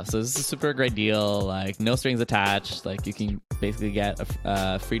 So this is a super great deal, like no strings attached. Like you can basically get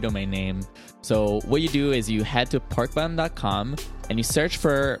a free domain name. So what you do is you head to porkbun.com and you search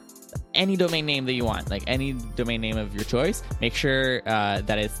for any domain name that you want, like any domain name of your choice. Make sure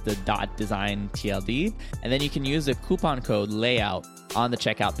that it's the .design TLD, and then you can use the coupon code layout on the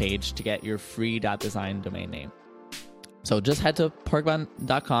checkout page to get your free .design domain name. So just head to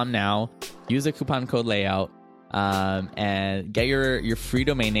porkbun.com now, use the coupon code layout, and get your free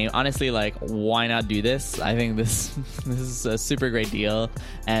domain name. Honestly, like, why not do this? I think this is a super great deal,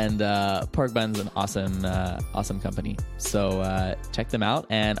 and Porkbun's an awesome company. So check them out,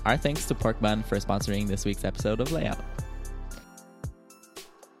 and our thanks to Porkbun for sponsoring this week's episode of Layout.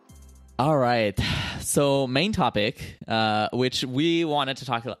 All right, so main topic, which we wanted to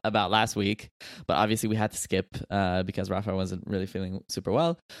talk about last week, but obviously we had to skip because Rafa wasn't really feeling super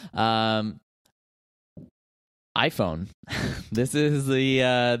well. iPhone. This is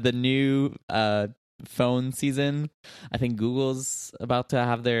the new phone season. I think Google's about to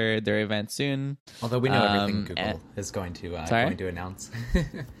have their event soon. Although we know everything Google is going to announce.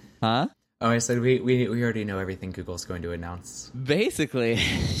 Huh? Oh, I said we already know everything Google's going to announce. Basically,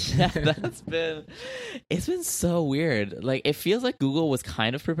 yeah, it's been so weird. Like it feels like Google was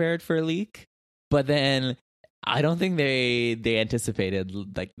kind of prepared for a leak, but then I don't think they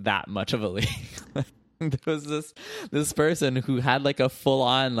anticipated like that much of a leak. There was this person who had like a full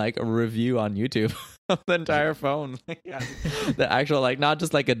on like a review on YouTube of the entire phone. The actual, like, not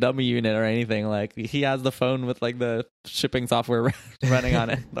just like a dummy unit or anything. Like he has the phone with like the shipping software running on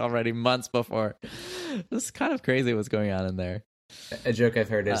it already months before. It's kind of crazy what's going on in there. A joke I've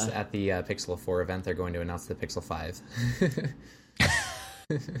heard is at the Pixel 4 event, they're going to announce the Pixel 5.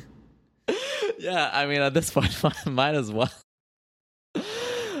 Yeah, I mean, at this point, might as well.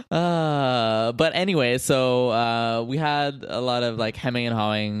 But anyway, so we had a lot of like hemming and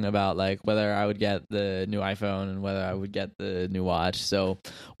hawing about like whether I would get the new iPhone and whether I would get the new watch. So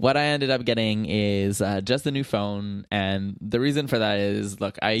what I ended up getting is just the new phone, and the reason for that is,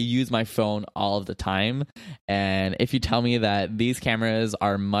 look, I use my phone all of the time, and if you tell me that these cameras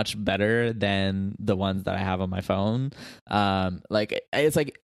are much better than the ones that I have on my phone, like it's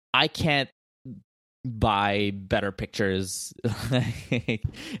like I can't buy better pictures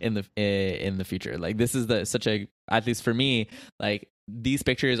in the future. Like this is such a, at least for me, like these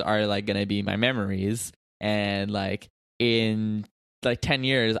pictures are like gonna be my memories, and like in like 10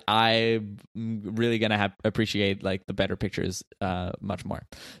 years I'm really gonna appreciate like the better pictures much more.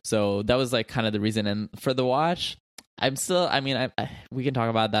 So that was like kind of the reason. And for the watch, I'm still, I mean, we can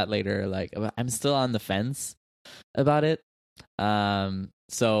talk about that later. Like I'm still on the fence about it.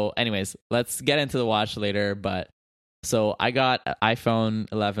 So anyways, let's get into the watch later. But so I got iPhone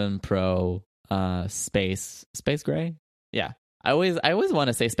 11 Pro space gray. Yeah. I always want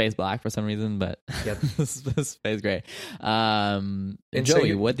to say space black for some reason, but yep. Space gray. And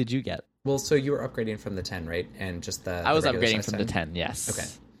Joey, what did you get? Well, so you were upgrading from the 10, right? And just I was upgrading from 10? The 10, yes. Okay.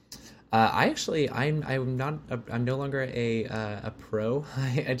 I'm no longer a pro.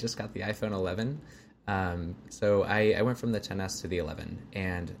 I just got the iPhone 11. So I went from the 10s to the 11,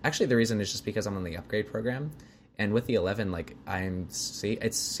 and actually the reason is just because I'm on the upgrade program, and with the 11, like it's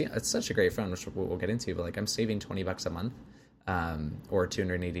such a great phone, which we'll get into, but like I'm saving $20 a month, or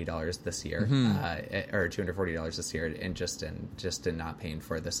 $280 this year, or $240 this year, and just in not paying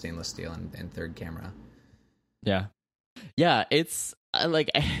for the stainless steel and third camera. Yeah, it's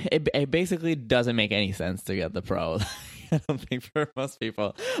like it basically doesn't make any sense to get the Pro. I don't think for most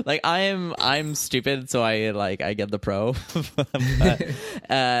people. Like I'm stupid, so I get the Pro.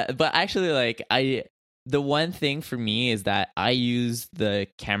 but actually, like the one thing for me is that I use the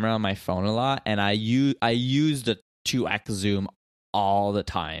camera on my phone a lot, and I use the 2x zoom all the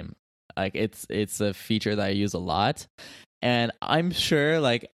time. Like it's a feature that I use a lot, and I'm sure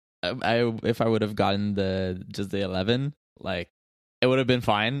like if I would have gotten just the 11, like it would have been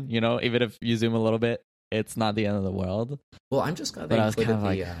fine, you know, even if you zoom a little bit. It's not the end of the world. Well, I'm just glad they included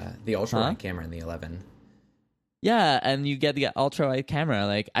the ultra wide camera in the 11. Yeah, and you get the ultra wide camera.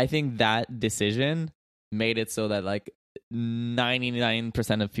 Like I think that decision made it so that like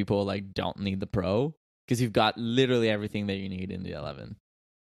 99% of people like don't need the Pro, because you've got literally everything that you need in the 11.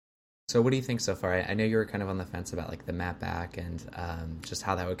 So what do you think so far? I know you were kind of on the fence about like the matte back and just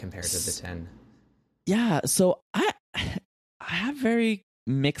how that would compare to the 10. Yeah, so I have very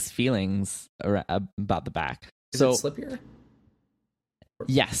mixed feelings about the back. Is it slippier?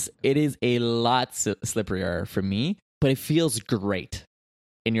 Yes, it is a lot slipperier for me, but it feels great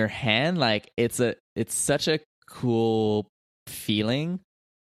in your hand. Like it's such a cool feeling.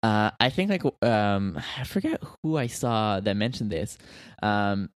 I think like I forget who I saw that mentioned this.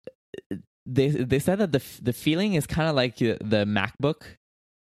 They said that the feeling is kind of like the MacBook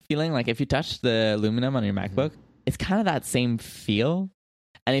feeling. Like if you touch the aluminum on your MacBook, it's kind of that same feel.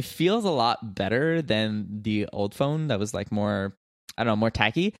 And it feels a lot better than the old phone that was like more, I don't know, more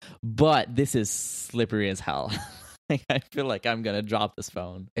tacky. But this is slippery as hell. Like, I feel like I'm going to drop this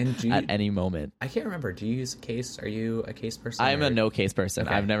phone at any moment. I can't remember. Do you use a case? Are you a case person? I'm a no case person.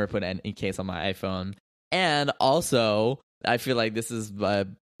 Okay. I've never put any case on my iPhone. And also, I feel like this is a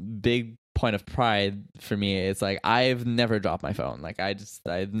big point of pride for me. It's like I've never dropped my phone. Like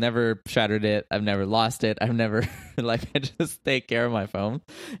I've never shattered it. I've never lost it. I've never like I just take care of my phone,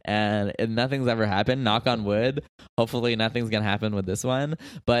 and nothing's ever happened. Knock on wood. Hopefully nothing's gonna happen with this one.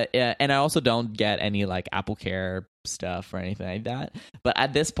 But and I also don't get any like Apple Care stuff or anything like that. But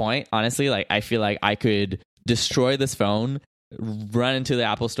at this point, honestly, like I feel like I could destroy this phone, run into the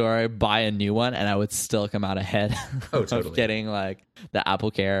Apple store, buy a new one, and I would still come out ahead of getting like the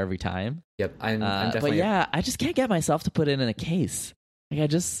Apple Care every time. Yep, I'm definitely. But yeah, I just can't get myself to put it in a case. Like I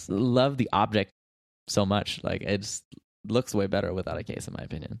just love the object so much. Like it just looks way better without a case, in my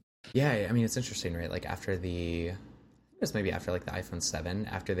opinion. Yeah, I mean it's interesting, right? Like after maybe after like the iPhone 7,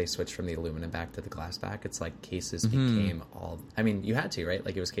 after they switched from the aluminum back to the glass back, it's like cases became all. I mean, you had to, right?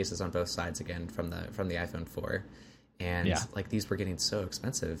 Like it was cases on both sides again from the iPhone 4. And like these were getting so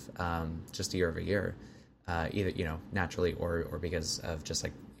expensive just year over year, either, you know, naturally or because of just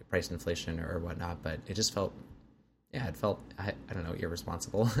like price inflation or whatnot. But it just felt, I don't know,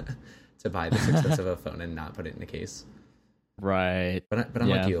 irresponsible to buy this expensive a phone and not put it in a case. Right. But I'm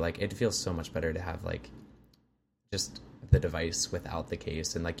like you, like it feels so much better to have like just the device without the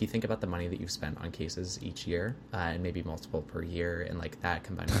case. And like you think about the money that you've spent on cases each year, and maybe multiple per year, and like that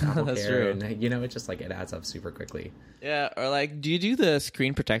combined with Apple That's Care, true. and you know, it just like it adds up super quickly. Yeah, or like, do you do the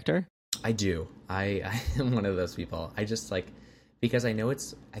screen protector? I do. I am one of those people. I just like because I know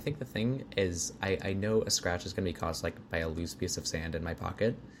it's. I think the thing is, I know a scratch is going to be caused like by a loose piece of sand in my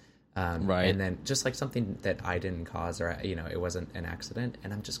pocket, Right. and then just like something that I didn't cause or it wasn't an accident,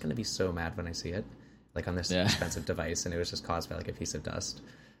 and I'm just going to be so mad when I see it, like on this Yeah. expensive device, and it was just caused by like a piece of dust.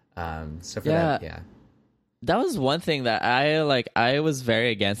 So for Yeah. that, yeah, That was one thing that I was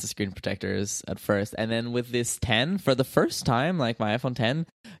very against the screen protectors at first, and then with this 10 for the first time, like my iPhone 10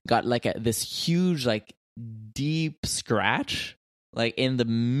 got like this huge like deep scratch like in the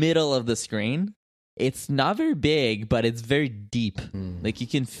middle of the screen. It's not very big, but it's very deep. Like you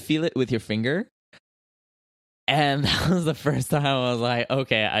can feel it with your finger. And that was the first time I was like,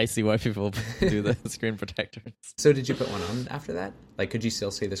 okay, I see why people do the screen protectors. So did you put one on after that? Like, could you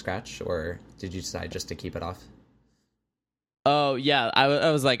still see the scratch, or did you decide just to keep it off? Oh yeah,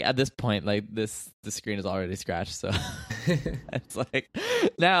 I was like at this point, like the screen is already scratched, so it's like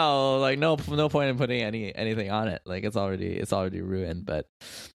now like no point in putting anything on it. Like it's already ruined. But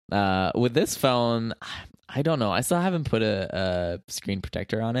with this phone, I don't know. I still haven't put a screen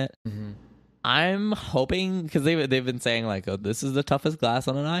protector on it. Mm-hmm. I'm hoping because they've been saying like, oh, this is the toughest glass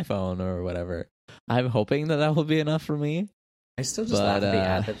on an iPhone or whatever. I'm hoping that will be enough for me. I still just laugh at the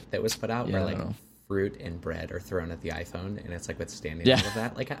ad that was put out yeah, where I like don't know. fruit and bread are thrown at the iPhone, and it's like withstanding Yeah. all of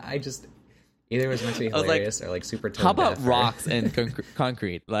that. Like I just either it was meant to be I was like, hilarious or like super tone How about deaf or- rocks and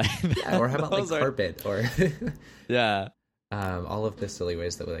concrete? Like, yeah, or how about like those are- carpet or Yeah. all of the silly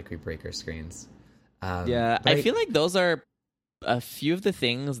ways that we break our screens. Yeah, but I feel like those are a few of the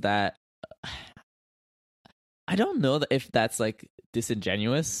things that I don't know if that's like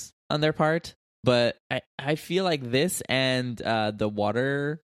disingenuous on their part, but I feel like this and the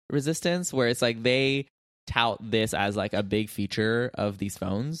water resistance, where it's like they tout this as like a big feature of these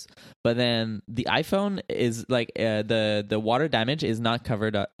phones, but then the iPhone is like the water damage is not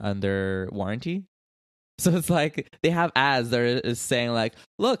covered under warranty. So it's like they have ads that are saying like,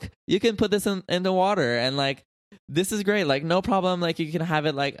 look, you can put this in the water and like this is great, like no problem, like you can have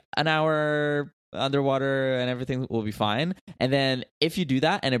it like an hour underwater and everything will be fine. And then if you do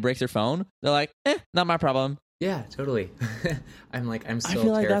that and it breaks your phone, they're like, not my problem. yeah, totally. I'm still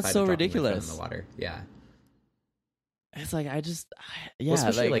feel like terrified that's so of dropping my phone ridiculous. in the water. Yeah. It's like Well,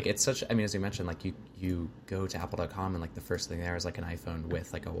 especially like it's such. I mean, as you mentioned, like you go to Apple.com and like the first thing there is like an iPhone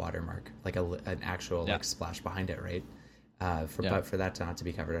with like a watermark, like an actual like splash behind it, right? But for that to not to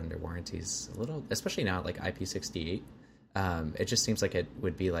be covered under warranties, a little, especially now at like IP68, it just seems like it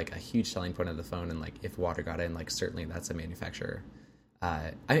would be like a huge selling point of the phone. And like if water got in, like certainly that's a manufacturer.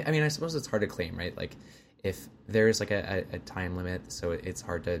 I mean, I suppose it's hard to claim, right? Like if there is like a time limit, so it's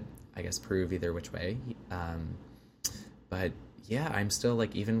hard to, I guess, prove either which way. But yeah, I'm still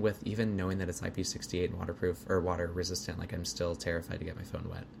like even knowing that it's IP68 and waterproof or water resistant, like I'm still terrified to get my phone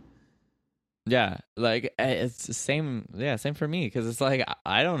wet. Yeah, like it's the same. Yeah, same for me because it's like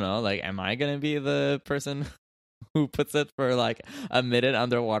I don't know. Like, am I gonna be the person who puts it for like a minute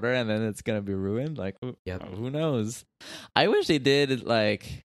underwater and then it's gonna be ruined? Like, who knows? I wish they did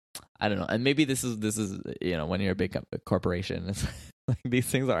like I don't know. And maybe this is when you're a big corporation, it's like these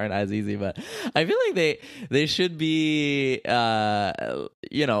things aren't as easy. But I feel like they should be.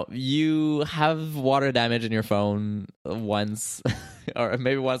 You have water damage in your phone once, or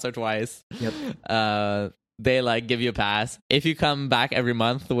maybe once or twice. Yep. They like give you a pass. If you come back every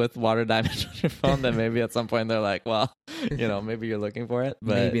month with water damage on your phone, then maybe at some point they're like, well, maybe you're looking for it.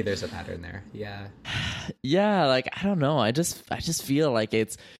 But maybe there's a pattern there. Yeah. Yeah, like I don't know. I just feel like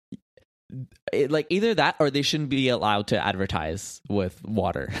it's like either that or they shouldn't be allowed to advertise with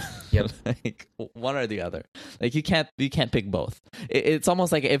water. Yep. Like one or the other. Like you can't pick both. It's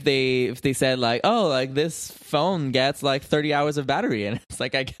almost like if they said like, oh, like this phone gets like 30 hours of battery, and it's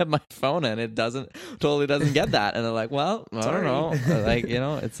like I get my phone and it totally doesn't get that, and they're like, well, I don't know. Like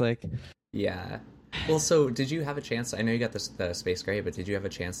it's like yeah. Well, so did you have a chance? I know you got the space gray, but did you have a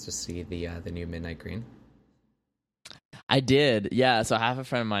chance to see the new midnight green? I did, yeah. So I have a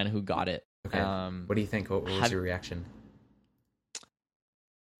friend of mine who got it. Okay. What do you think? What was your reaction?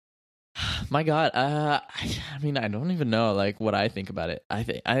 My God, I mean, I don't even know like what I think about it. I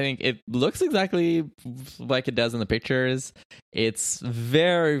think it looks exactly like it does in the pictures. It's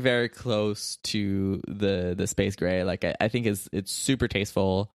very, very close to the space gray. Like I think it's super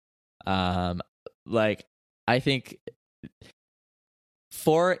tasteful. Like I think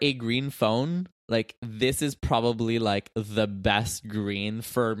for a green phone, like this is probably like the best green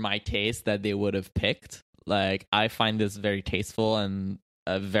for my taste that they would have picked. Like I find this very tasteful and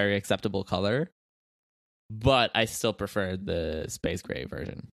a very acceptable color, but I still prefer the space gray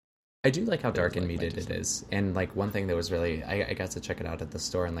version. I do like how It was dark and like my muted two it cents. is, and like one thing that was really I got to check it out at the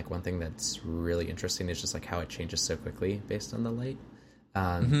store, and like one thing that's really interesting is just like how it changes so quickly based on the light,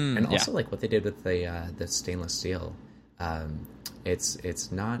 and Yeah, also like what they did with the stainless steel. Um,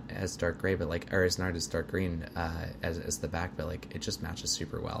 it's not as dark gray, but like or it's not as dark green as the back, but like it just matches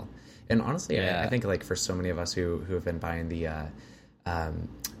super well. And honestly, I yeah, think like for so many of us who have been buying um,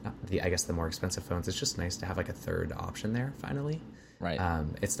 not the I guess the more expensive phones, it's just nice to have like a third option there finally. right.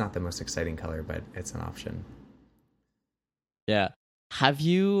 It's not the most exciting color, but it's an option. Yeah. Have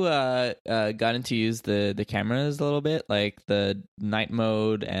you gotten to use the cameras a little bit, like the night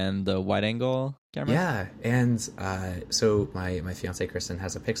mode and the wide angle camera? Yeah, and so my fiance Kristen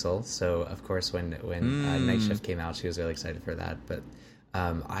has a Pixel, so of course when Night Shift came out, she was really excited for that. But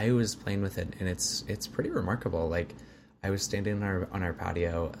I was playing with it, and it's pretty remarkable. Like I was standing on our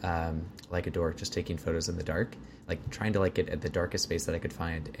patio, like a dork, just taking photos in the dark, like trying to like get at the darkest space that I could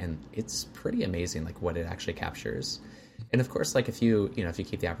find, and it's pretty amazing, like what it actually captures. And of course, like if you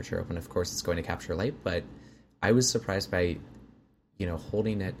keep the aperture open, of course it's going to capture light. But I was surprised by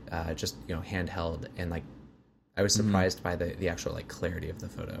holding it just handheld, and like I was surprised by the actual like clarity of the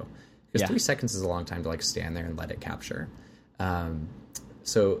photo, because Yeah. 3 seconds is a long time to like stand there and let it capture. um,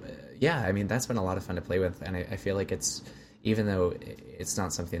 yeah, I mean that's been a lot of fun to play with, and I feel like it's, even though it's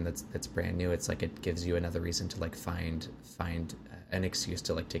not something that's brand new, it's like it gives you another reason to like find an excuse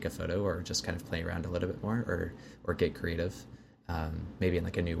to like take a photo, or just kind of play around a little bit more, or get creative, maybe in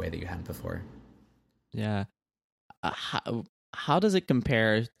like a new way that you hadn't before. Yeah. How does it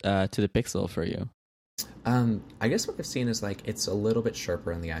compare to the Pixel for you? I guess what I've seen is like it's a little bit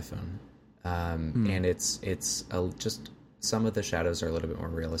sharper on the iPhone, and just some of the shadows are a little bit more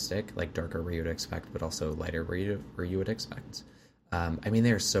realistic, like darker where you would expect, but also lighter where you would expect. I mean,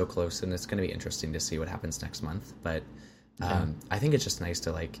 they're so close, and it's going to be interesting to see what happens next month. But I think it's just nice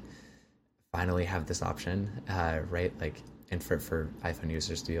to like finally have this option, right? Like, and for iPhone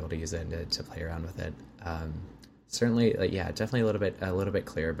users to be able to use it and to play around with it. Certainly, like, yeah, definitely a little bit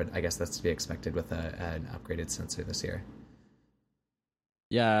clearer, but I guess that's to be expected with an upgraded sensor this year.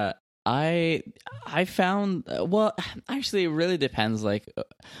 Yeah, I found well, actually, it really depends. Like,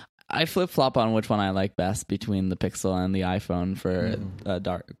 I flip flop on which one I like best between the Pixel and the iPhone for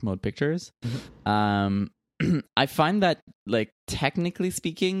dark mode pictures. Um, I find that, like, technically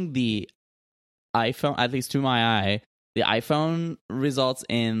speaking, the iPhone, at least to my eye, the iPhone results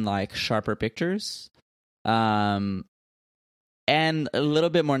in like sharper pictures, um, and a little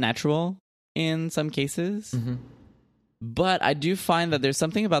bit more natural in some cases. But I do find that there's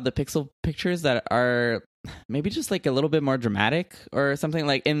something about the Pixel pictures that are maybe just like a little bit more dramatic or something.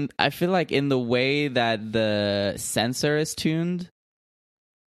 Like, I feel like in the way that the sensor is tuned,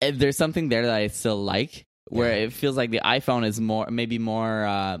 there's something there that I still like, where it feels like the iPhone is maybe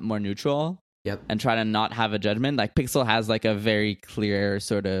more neutral. Yep. And try to not have a judgment. Like Pixel has like a very clear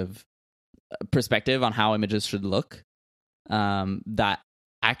sort of perspective on how images should look. That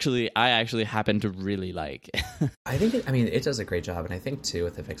I actually happen to really like. I think it does a great job, and I think too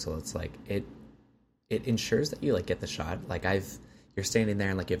with the Pixel, it's like it ensures that you like get the shot. Like you're standing there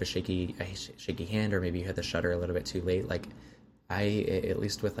and like you have a shaky hand, or maybe you hit the shutter a little bit too late. Like at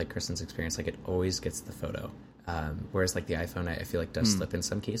least with like Kristen's experience, like it always gets the photo. Whereas like the iPhone, I feel like does slip in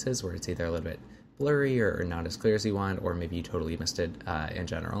some cases where it's either a little bit blurry or not as clear as you want, or maybe you totally missed it in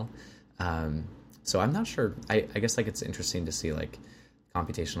general. So I'm not sure. I guess like it's interesting to see like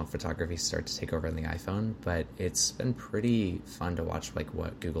computational photography start to take over on the iPhone, but it's been pretty fun to watch like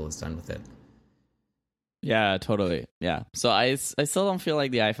what Google has done with it. Yeah, totally. Yeah. So I still don't feel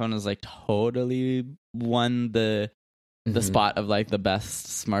like the iPhone is like totally won the spot of like the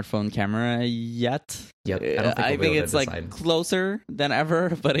best smartphone camera yet. Yep. I think it's like closer than ever,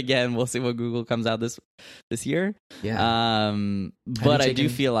 but again, we'll see what Google comes out this year. Yeah. But I do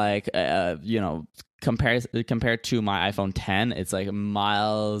feel like compared to my iPhone 10, it's like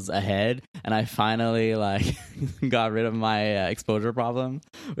miles ahead, and I finally like got rid of my exposure problem,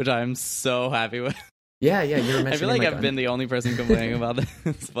 which I'm so happy with. Yeah, you were mentioning. I feel like I've been the only person complaining about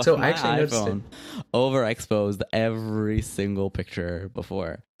this. But so my I actually iPhone overexposed every single picture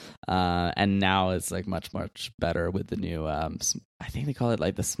before, and now it's like much better with the new. I think they call it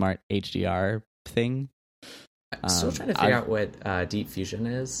like the Smart HDR thing. I'm still trying to figure out what Deep Fusion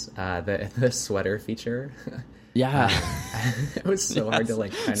is. The sweater feature. Yeah, it was so hard to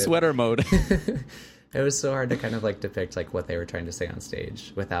like kind of sweater mode. It was so hard to kind of like depict like what they were trying to say on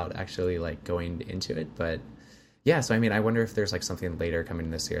stage without actually like going into it. But yeah, so I mean, I wonder if there's like something later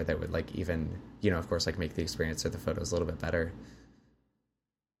coming this year that would like even, of course, like make the experience or the photos a little bit better.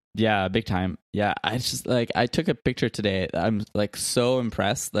 Yeah, big time. Yeah, I just like I took a picture today. I'm like so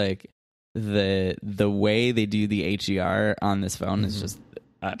impressed. Like the way they do the HDR on this phone is just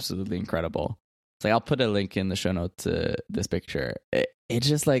absolutely incredible. It's like I'll put a link in the show note to this picture. It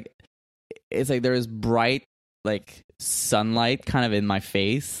just like it's like there is bright like sunlight kind of in my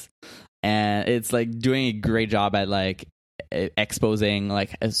face, and it's like doing a great job at like exposing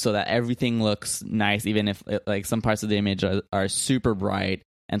like so that everything looks nice, even if like some parts of the image are super bright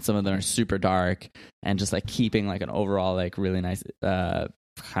and some of them are super dark, and just like keeping like an overall like really nice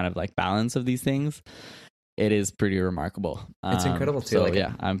kind of like balance of these things. It is pretty remarkable. It's incredible too. So like,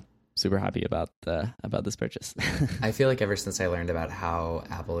 yeah, I'm super happy about this purchase. I feel like ever since I learned about how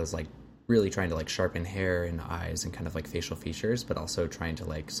Apple is like really trying to like sharpen hair and eyes and kind of like facial features, but also trying to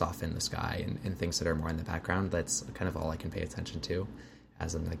like soften the sky and things that are more in the background, that's kind of all I can pay attention to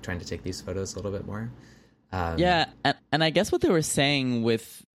as I'm like trying to take these photos a little bit more. Yeah, and I guess what they were saying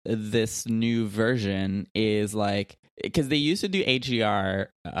with this new version is like, because they used to do HDR.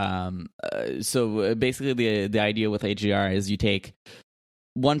 So basically, the idea with HDR is you take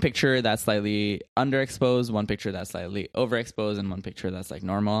one picture that's slightly underexposed, one picture that's slightly overexposed, and one picture that's like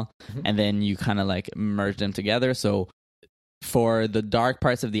normal, and then you kind of like merge them together. So for the dark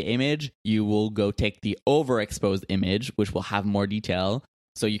parts of the image, you will go take the overexposed image, which will have more detail.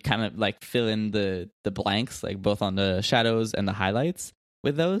 So you kind of like fill in the blanks, like both on the shadows and the highlights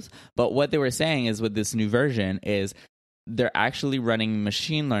with those. But what they were saying is with this new version is they're actually running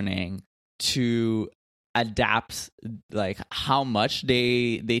machine learning to adapt like how much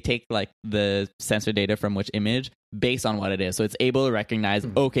they take like the sensor data from which image based on what it is. So it's able to recognize,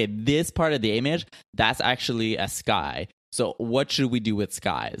 okay, this part of the image, that's actually a sky. So what should we do with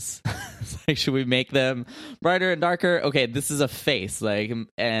skies? Like, should we make them brighter and darker? Okay, this is a face. Like,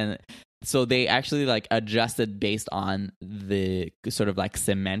 and so they actually like adjusted based on the sort of like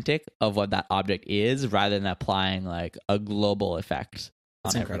semantic of what that object is, rather than applying like a global effect.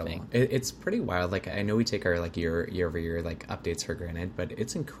 It's incredible. It's pretty wild. Like, I know we take our like year over year like updates for granted, but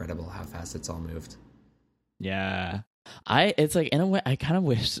it's incredible how fast it's all moved. Yeah. It's like in a way I kind of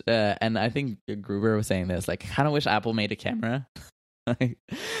wish, and I think Gruber was saying this, like I kind of wish Apple made a camera,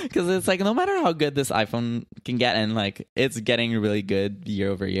 because it's like no matter how good this iPhone can get, and like it's getting really good year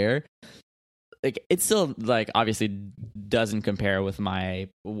over year, like it still like obviously doesn't compare with my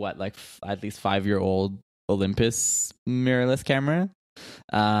at least 5-year-old Olympus mirrorless camera.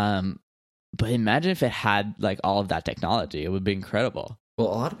 But imagine if it had like all of that technology, it would be incredible. Well,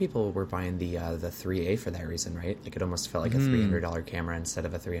 a lot of people were buying the 3A for that reason, right? Like it almost felt like a $300 camera instead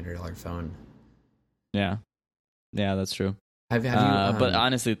of a $300 phone. Yeah, that's true. Have you, but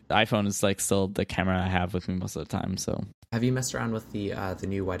honestly, iPhone is like still the camera I have with me most of the time. So, have you messed around with the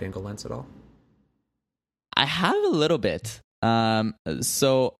new wide-angle lens at all? I have a little bit.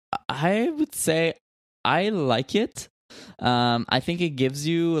 So I would say I like it. I think it gives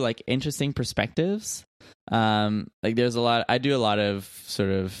you like interesting perspectives. Like there's I do a lot of sort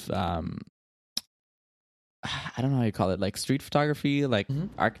of I don't know how you call it, like street photography, like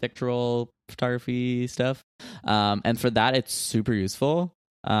architectural photography stuff. And for that it's super useful.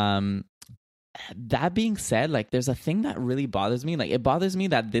 That being said, like there's a thing that really bothers me. Like it bothers me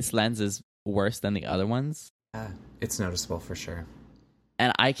that this lens is worse than the other ones. It's noticeable for sure.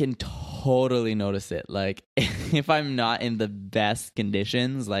 And I can totally notice it. Like if I'm not in the best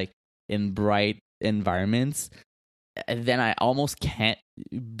conditions, like in bright environments, then I almost can't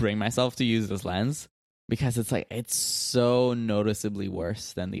bring myself to use this lens, because it's like it's so noticeably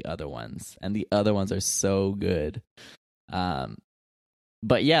worse than the other ones, and the other ones are so good.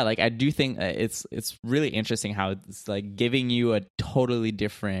 But yeah, like I do think it's really interesting how it's like giving you a totally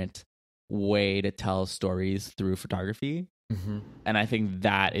different way to tell stories through photography. And I think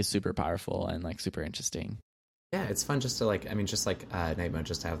that is super powerful and like super interesting. Yeah, it's fun just to like, I mean, just like night mode,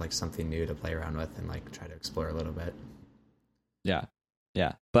 just to have like something new to play around with and like try to explore a little bit. Yeah.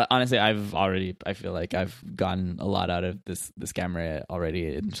 But honestly, I feel like I've gotten a lot out of this camera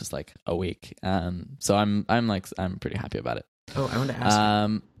already in just like a week. So I'm pretty happy about it. Oh, I want to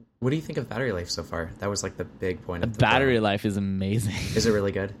ask you, what do you think of battery life so far? That was like the big point of the battery life is amazing. Is it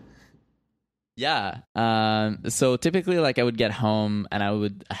really good? Yeah. So typically like I would get home and I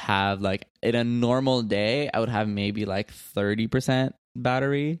would have like in a normal day, I would have maybe like 30%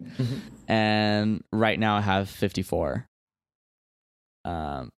 battery. And right now I have 54.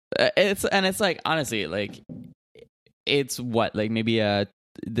 It's like honestly, like it's what, like maybe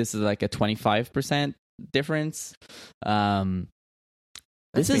this is like a 25% difference.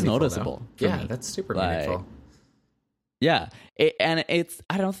 This is noticeable. Yeah, that's super meaningful. Yeah.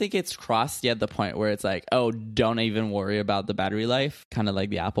 I don't think it's crossed yet the point where it's like, oh, don't even worry about the battery life, kind of like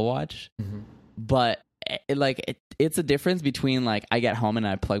the Apple Watch. Mm-hmm. But it's a difference between like I get home and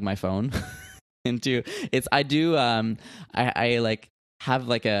I plug my phone into I like have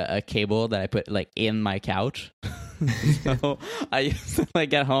like a cable that I put like in my couch. So I used to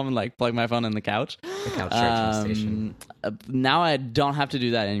like get home and like plug my phone in the couch. The couch charging station. Now I don't have to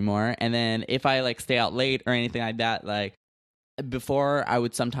do that anymore. And then if I like stay out late or anything like that, like before I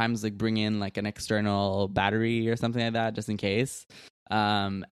would sometimes like bring in like an external battery or something like that just in case.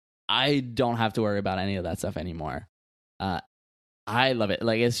 I don't have to worry about any of that stuff anymore. I love it.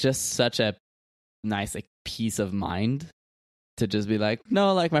 Like it's just such a nice like peace of mind to just be like,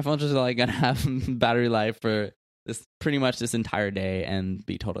 no, like my phone's just like gonna have battery life for this pretty much this entire day and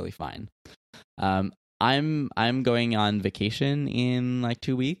be totally fine. I'm going on vacation in like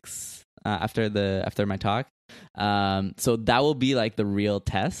 2 weeks after my talk. So that will be like the real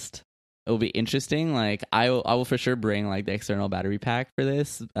test. It will be interesting. Like I will for sure bring like the external battery pack for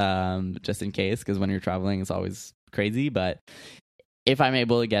this, just in case, because when you're traveling, it's always crazy. But if I'm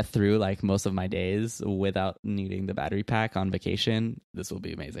able to get through like most of my days without needing the battery pack on vacation, this will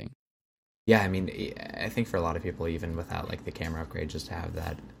be amazing. Yeah, I mean, I think for a lot of people, even without like the camera upgrade, just to have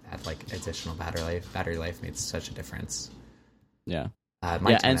that like additional battery life made such a difference. Yeah.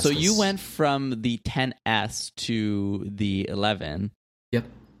 My and so you was... went from the 10S to the 11. Yep.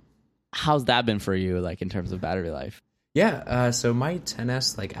 How's that been for you, like in terms of battery life? Yeah, so my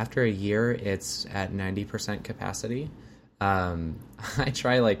 10S, like after a year, it's at 90% capacity. I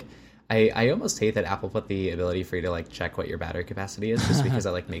try like I almost hate that Apple put the ability for you to like check what your battery capacity is, just because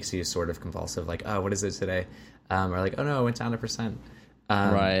it like makes you sort of compulsive, like, oh, what is it today? Or like, oh no, it went down 1%.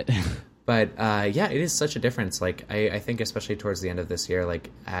 Right. But yeah, it is such a difference. Like I think especially towards the end of this year, like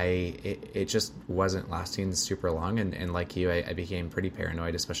it just wasn't lasting super long, and like you, I became pretty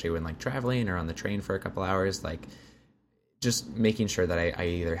paranoid, especially when like traveling or on the train for a couple hours, like just making sure that I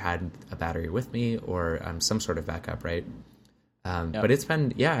either had a battery with me or some sort of backup, right? Yep. But it's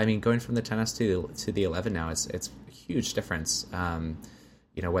been, yeah, I mean, going from the 10S to the 11 now, it's a huge difference.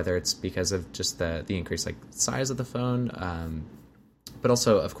 You know, whether it's because of just the increased like size of the phone, but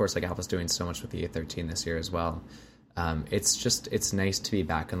also, of course, like Apple's doing so much with the A13 this year as well. It's nice to be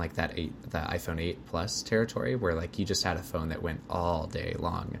back in like the iPhone 8 Plus territory, where like you just had a phone that went all day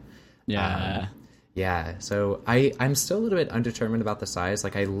long. Yeah. Yeah, so I'm still a little bit undetermined about the size.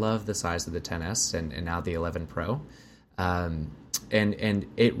 Like I love the size of the 10S and now the 11 Pro. And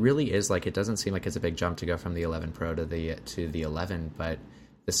it really is like, it doesn't seem like it's a big jump to go from the 11 Pro to the 11, but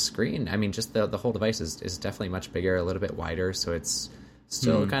the screen, I mean, just the whole device is definitely much bigger, a little bit wider, so it's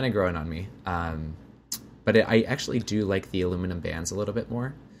still kind of growing on me. But I actually do like the aluminum bands a little bit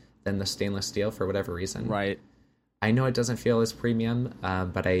more than the stainless steel for whatever reason. Right. I know it doesn't feel as premium,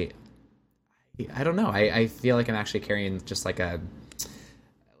 but I don't know. I feel like I'm actually carrying just like a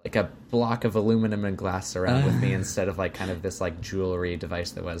block of aluminum and glass around with me instead of like kind of this like jewelry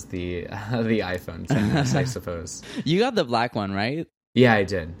device that was the iPhone XS, I suppose. You got the black one, right? Yeah, I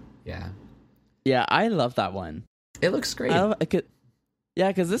did. Yeah. Yeah, I love that one. It looks great. Yeah,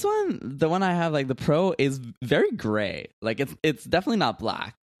 because this one, the one I have, like the Pro, is very gray. Like it's definitely not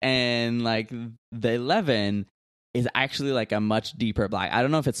black, and like the 11 is actually like a much deeper black. I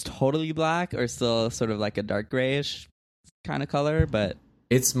don't know if it's totally black or still sort of like a dark grayish kind of color, but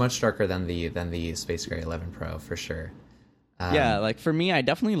it's much darker than the Space Gray 11 Pro for sure. Yeah, like for me, I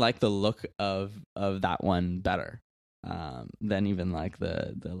definitely like the look of that one better than even like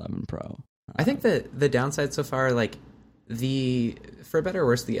the 11 Pro. I think the downside so far, like for better or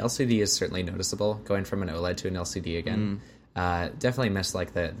worse, the LCD is certainly noticeable. Going from an OLED to an LCD again, definitely miss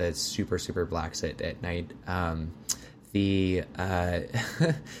like the super blacks at night. The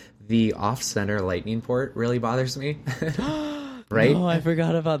the off center lightning port really bothers me. Right? Oh, I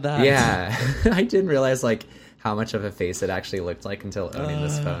forgot about that. Yeah, I didn't realize like how much of a face it actually looked like until owning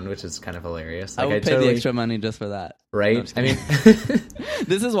this phone, which is kind of hilarious. Like, I would pay the extra money just for that. Right? No, I mean,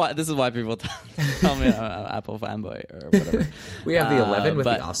 this is why people tell me I'm an Apple fanboy or whatever. We have the 11 with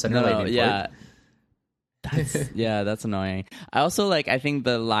the offcenter lightning port. That's annoying. I also I think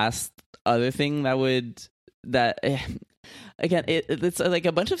the last other thing again, it's like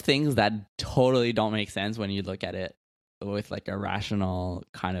a bunch of things that totally don't make sense when you look at it with like a rational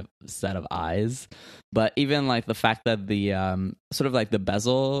kind of set of eyes. But even like the fact that the sort of like the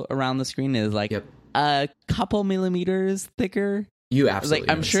bezel around the screen is like a couple millimeters thicker. You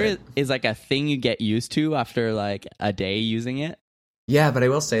absolutely I'm sure it is like a thing you get used to after like a day using it. Yeah, but I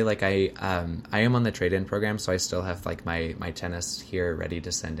will say like I am on the trade-in program, so I still have like my 10S here ready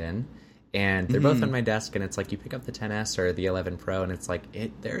to send in. and they're both on my desk, and it's like you pick up the 10s or the 11 Pro, and it's like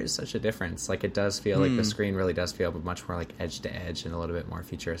there is such a difference. Like it does feel like the screen really does feel much more like edge to edge and a little bit more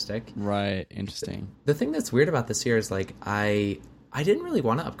futuristic. Right. Interesting. The thing that's weird about this year is like I didn't really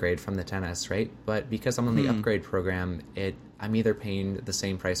want to upgrade from the 10s, right? But because I'm on the upgrade program, I'm either paying the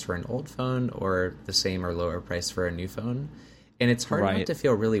same price for an old phone or the same or lower price for a new phone. And it's hard not to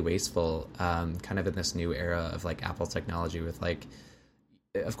feel really wasteful, kind of in this new era of like Apple technology with like,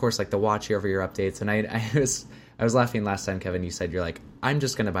 of course, like the watch year-over-year updates. And I was laughing last time, Kevin, you said you're like, I'm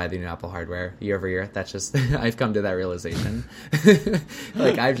just going to buy the new Apple hardware year-over-year. That's just, I've come to that realization.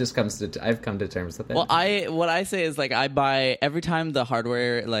 Like I've come to terms with it. Well, what I say is like I buy every time the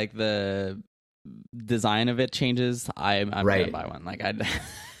hardware, like the design of it changes, I'm going to buy one. Like I'm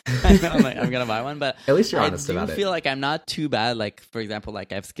gonna buy one, but at least you're honest about it. I feel like I'm not too bad. Like for example,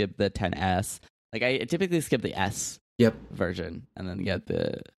 like I've skipped the 10s. Like I typically skip the S version and then get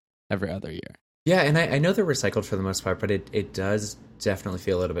the every other year. Yeah, and I know they're recycled for the most part, but it does definitely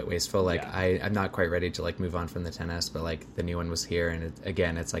feel a little bit wasteful. Like I'm not quite ready to like move on from the 10s, but like the new one was here,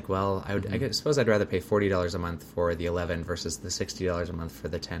 and it's like, well, I suppose I'd rather pay $40 a month for the 11 versus the $60 a month for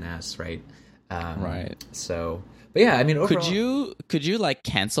the 10s, right? Right. So, but yeah, I mean, overall, could you like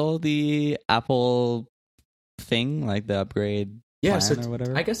cancel the Apple thing, like the upgrade? Yeah, so or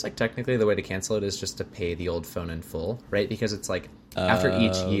whatever? I guess like technically the way to cancel it is just to pay the old phone in full, right? Because it's like after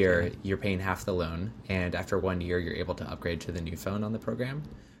each year you're paying half the loan, and after 1 year you're able to upgrade to the new phone on the program.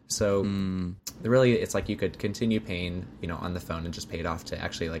 So really, it's like you could continue paying, on the phone and just pay it off to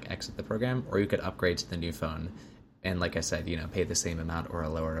actually like exit the program, or you could upgrade to the new phone, and like I said, pay the same amount or a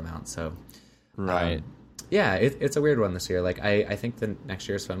lower amount. So right. Yeah, it's a weird one this year. Like I think the next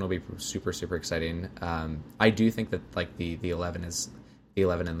year's phone will be super, super exciting. I do think that like the 11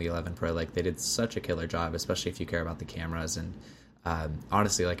 and the 11 Pro, like they did such a killer job, especially if you care about the cameras. And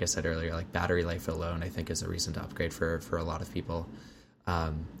honestly, like I said earlier, like battery life alone, I think is a reason to upgrade for a lot of people.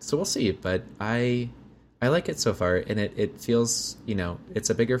 So we'll see, but I like it so far, and it feels, it's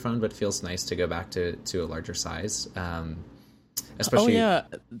a bigger phone, but it feels nice to go back to a larger size. Especially,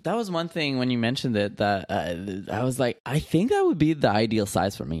 that was one thing when you mentioned it that I was like, I think that would be the ideal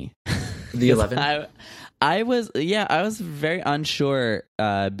size for me. The 11. I was very unsure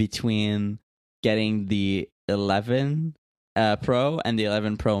between getting the 11 Pro and the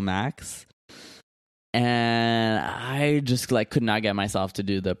 11 Pro Max, and I just like could not get myself to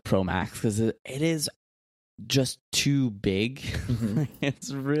do the Pro Max because it is just too big. Mm-hmm.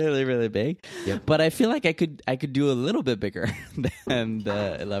 It's really, really big. Yep. But I feel like I could do a little bit bigger than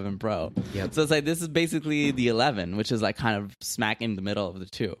the 11 Pro. Yep. So it's like this is basically the 11, which is like kind of smack in the middle of the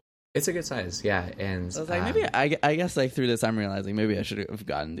two. It's a good size, yeah. And so I was like, maybe I guess like through this I'm realizing maybe I should have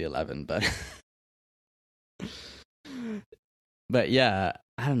gotten the 11, but yeah,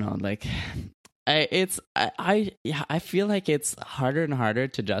 I don't know, like I feel like it's harder and harder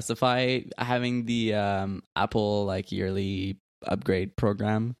to justify having the Apple like yearly upgrade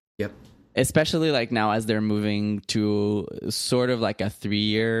program. Yep. Especially like now as they're moving to sort of like a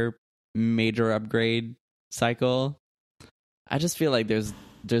 3-year major upgrade cycle. I just feel like there's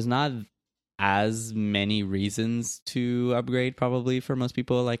not as many reasons to upgrade probably for most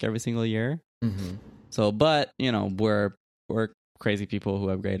people like every single year. Mm-hmm. So, but we're crazy people who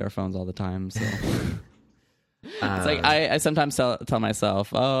upgrade our phones all the time, so it's like I sometimes tell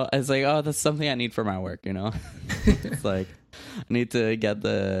myself, it's like, that's something I need for my work, It's like I need to get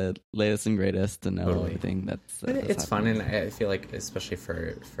the latest and greatest to know everything that's it's fun, and I feel like especially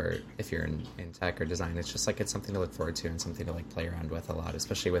for if you're in tech or design, it's just like it's something to look forward to and something to like play around with a lot,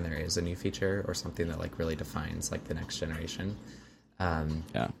 especially when there is a new feature or something that like really defines like the next generation.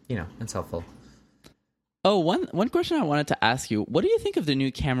 It's helpful. Oh, one question I wanted to ask you. What do you think of the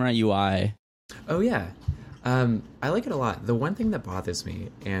new camera UI? Oh, yeah. I like it a lot. The one thing that bothers me,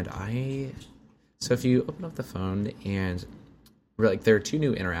 so if you open up the phone and like there are 2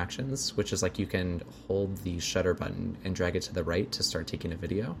 new interactions, which is like you can hold the shutter button and drag it to the right to start taking a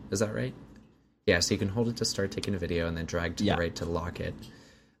video. Is that right? Yeah, so you can hold it to start taking a video and then drag to the right to lock it.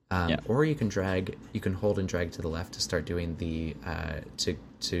 Or you can hold and drag to the left to start doing the,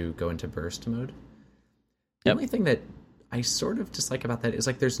 to go into burst mode. The only thing that I sort of dislike about that is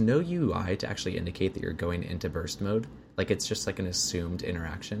like there's no UI to actually indicate that you're going into burst mode. Like it's just like an assumed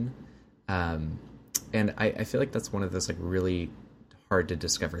interaction. And I feel like that's one of those like really hard to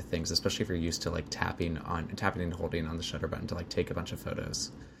discover things, especially if you're used to like tapping and holding on the shutter button to like take a bunch of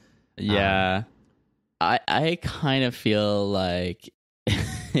photos. Yeah. I kind of feel like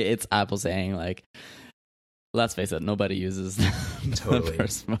it's Apple saying like, let's face it, nobody uses totally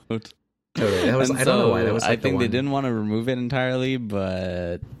burst mode. Totally. That was, And I don't know why. That was I like think the they one. didn't want to remove it entirely,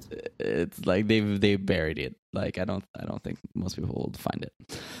 but it's like they buried it. Like I don't think most people will find it.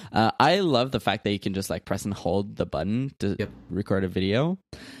 I love the fact that you can just like press and hold the button to Yep. record a video.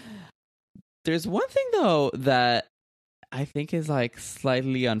 There's one thing though that I think is like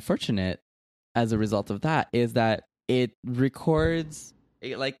slightly unfortunate as a result of that is that it records,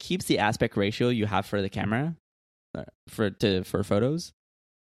 it like keeps the aspect ratio you have for the camera for photos.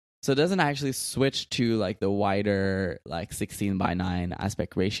 So it doesn't actually switch to like the wider like 16:9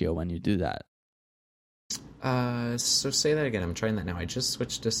 aspect ratio when you do that. So say that again. I'm trying that now. I just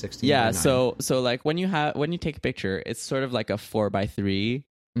switched to 16:9. Yeah, so like when you take a picture, it's sort of like a 4:3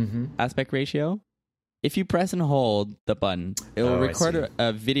 aspect ratio. If you press and hold the button, it will record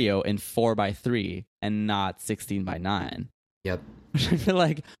a video in 4:3 and not 16:9. Yep. Which I feel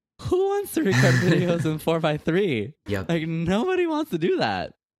like, who wants to record videos in 4:3? Yep. Like nobody wants to do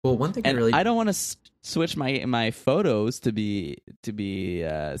that. Well, one thing And I don't want to switch my photos to be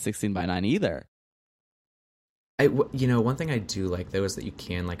 16:9 either. One thing I do like though is that you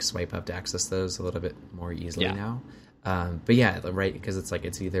can like swipe up to access those a little bit more easily now. But yeah, right, because it's like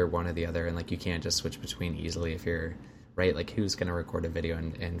it's either one or the other, and like you can't just switch between easily if you're right. Like who's gonna record a video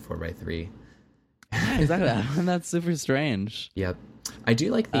in 4:3? Yeah, exactly, and that's super strange. Yep, I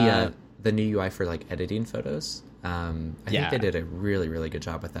do like the new UI for like editing photos. I think they did a really really good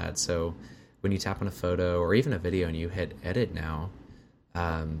job with that. So when you tap on a photo or even a video and you hit edit now,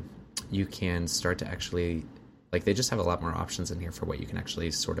 you can start to actually. Like, they just have a lot more options in here for what you can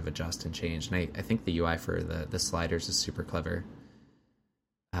actually sort of adjust and change. And I think the UI for the sliders is super clever.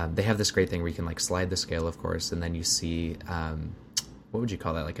 They have this great thing where you can, like, slide the scale, of course, and then you see, what would you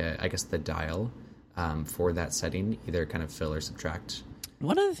call that? Like, I guess the dial for that setting, either kind of fill or subtract.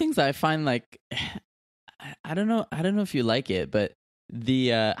 One of the things I find, like, I don't know if you like it, but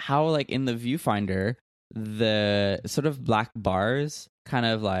the how, like, in the viewfinder, the sort of black bars kind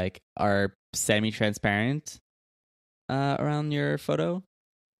of, like, are semi-transparent. Around your photo,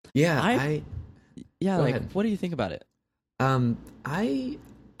 Go ahead. What do you think about it? I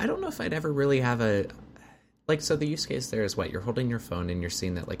don't know if I'd ever really have a like. So the use case there is what you're holding your phone and you're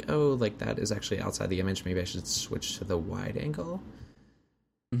seeing that like, oh, like that is actually outside the image. Maybe I should switch to the wide angle.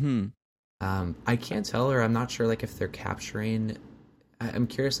 I can't tell, or I'm not sure like if they're capturing. I'm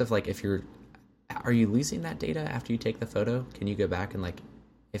curious if like are you losing that data after you take the photo? Can you go back and like.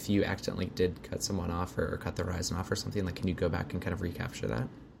 If you accidentally did cut someone off or cut the horizon off or something, like, can you go back and kind of recapture that?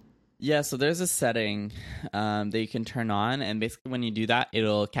 Yeah, so there's a setting that you can turn on, and basically when you do that,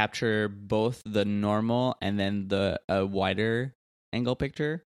 it'll capture both the normal and then the wider angle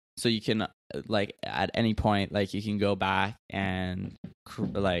picture. So you can, like, at any point, like, you can go back and,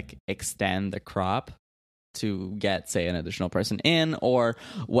 like, extend the crop to get, say, an additional person in, or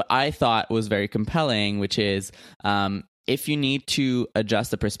what I thought was very compelling, which is... if you need to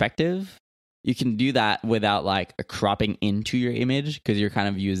adjust the perspective, you can do that without like cropping into your image because you're kind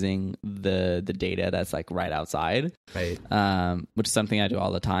of using the data that's like right outside, right? Which is something I do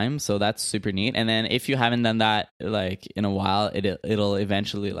all the time. So that's super neat. And then if you haven't done that like in a while, it'll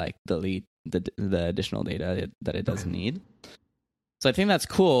eventually like delete the additional data that it doesn't need. So I think that's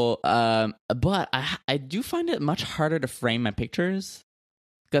cool. But I do find it much harder to frame my pictures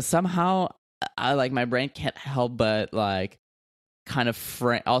because somehow. I like my brain can't help but like kind of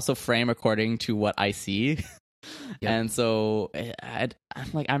frame according to what I see. Yeah. And so I'm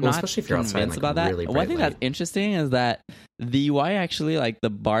not especially if you're convinced outside, like, about that. really One thing that's interesting is that the UI actually like the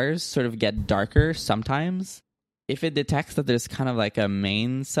bars sort of get darker sometimes. If it detects that there's kind of like a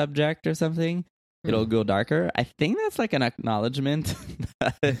main subject or something, it'll go darker. I think that's like an acknowledgement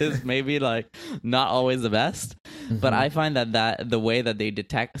that is maybe like not always the best. But I find that the way that they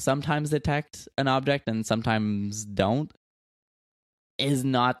sometimes detect an object and sometimes don't is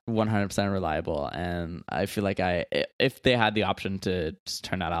not 100% reliable. And I feel like if they had the option to just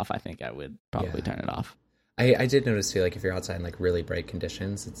turn that off, I think I would probably turn it off. I did notice too, like if you're outside in like really bright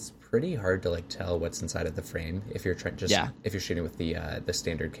conditions, it's pretty hard to like tell what's inside of the frame if you're if you're shooting with the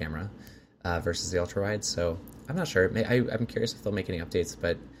standard camera. Versus the ultra wide, so I'm not sure. I'm curious if they'll make any updates.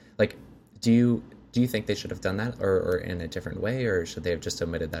 But like, do you think they should have done that, or in a different way, or should they have just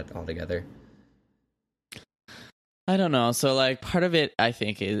omitted that altogether? I don't know. So like, part of it I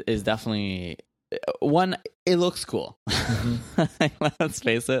think is definitely one. It looks cool. Let's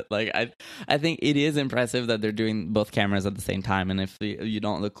face it. Like I think it is impressive that they're doing both cameras at the same time. And if you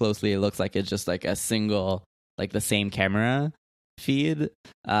don't look closely, it looks like it's just like a single, like the same camera feed.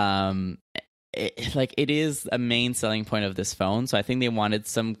 It is a main selling point of this phone, so I think they wanted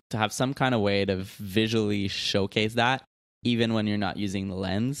to have some kind of way to visually showcase that even when you're not using the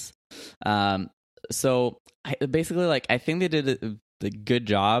lens. So basically, like, I think they did a good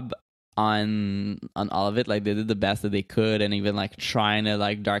job on all of it. Like, they did the best that they could, and even like trying to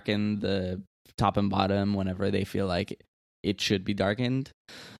like darken the top and bottom whenever they feel like it should be darkened.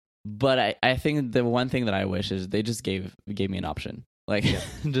 But I think the one thing that I wish is they just gave me an option. Like,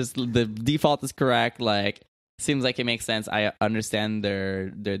 just the default is correct. Like, seems like it makes sense. I understand their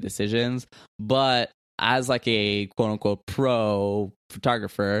decisions, but as like a quote unquote pro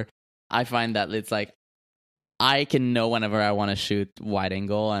photographer, I find that it's like I can know whenever I want to shoot wide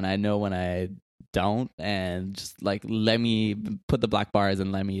angle, and I know when I don't, and just like let me put the black bars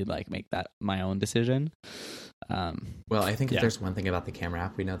and let me like make that my own decision. Well, I think if there's one thing about the camera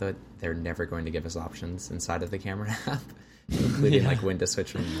app, we know that they're never going to give us options inside of the camera app, including like when to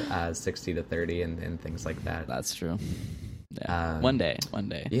switch from 60 to 30 and things like that. That's true. Yeah. One day.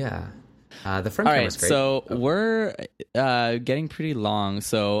 Yeah. The front camera is great. So we're getting pretty long.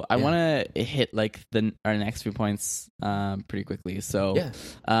 So I want to hit like our next few points pretty quickly. So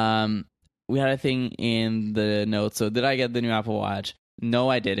we had a thing in the notes. So did I get the new Apple Watch? No,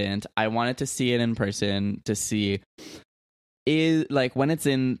 I didn't. I wanted to see it in person to see is like when it's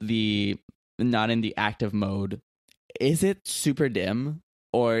in the not in the active mode, is it super dim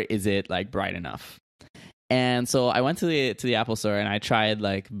or is it like bright enough? And so I went to the Apple Store and I tried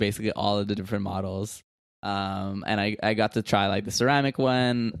like basically all of the different models. And I got to try like the ceramic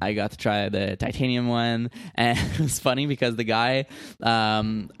one. I got to try the titanium one. And it was funny because the guy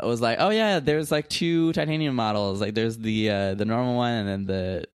was like, oh yeah, there's like two titanium models. Like there's the normal one and then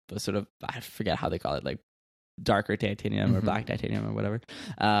the sort of, I forget how they call it, like darker titanium or black titanium or whatever.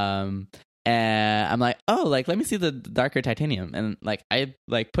 And I'm like, oh, like let me see the darker titanium. And like I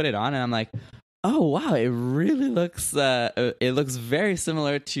like put it on and I'm like, oh wow, it really looks it looks very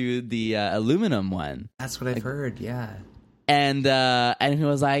similar to the aluminum one. That's what I've heard, yeah. And he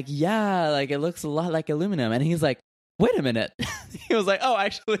was like, yeah, like it looks a lot like aluminum. And he's like, wait a minute. He was like, oh,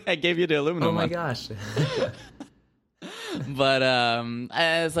 actually I gave you the aluminum one. Oh my gosh. But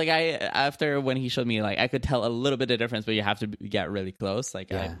it's like after when he showed me, like I could tell a little bit of difference, but you have to get really close.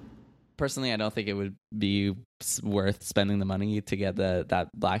 Like personally, I don't think it would be worth spending the money to get that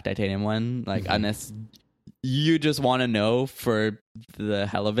black titanium one. Like, unless you just want to know for the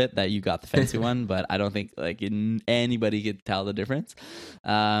hell of it that you got the fancy one. But I don't think like anybody could tell the difference.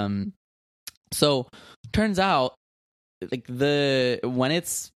 So turns out, like when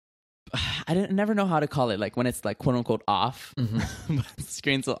it's, I never know how to call it. Like when it's like quote unquote off, but the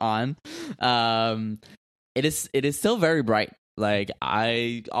screen's still on. It is still very bright. Like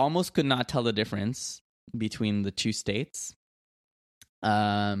I almost could not tell the difference between the two states.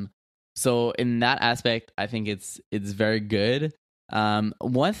 So in that aspect, I think it's very good.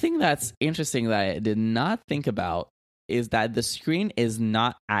 One thing that's interesting that I did not think about is that the screen is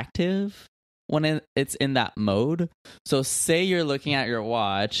not active when it's in that mode. So say you're looking at your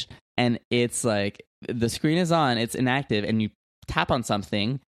watch and it's like the screen is on, it's inactive, and you tap on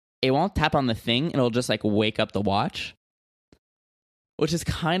something, it won't tap on the thing, it'll just like wake up the watch. Which is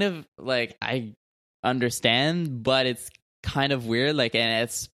kind of like, I understand, but it's kind of weird. Like, and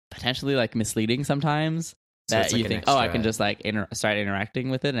it's potentially like misleading sometimes. So that like you think, I can just like start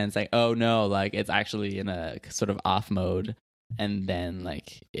interacting with it, and it's like, oh no, like it's actually in a sort of off mode, and then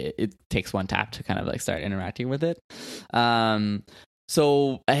like it takes one tap to kind of like start interacting with it.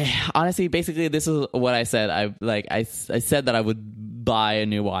 So honestly, basically, this is what I said. I said that I would buy a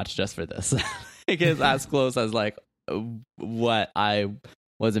new watch just for this. It's as close as like what I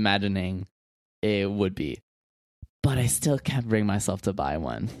was imagining it would be, but I still can't bring myself to buy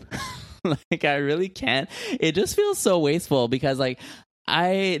one. Like I really can't. It just feels so wasteful because like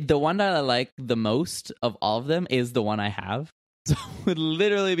the one that I like the most of all of them is the one I have. So I would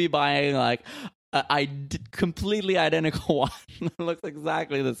literally be buying like completely identical watch that looks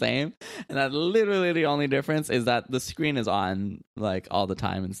exactly the same, and that literally the only difference is that the screen is on like all the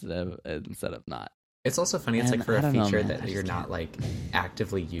time instead of not. It's also funny. It's like for a feature that you're not like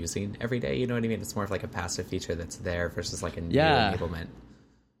actively using every day. You know what I mean? It's more of like a passive feature that's there versus like a new enablement.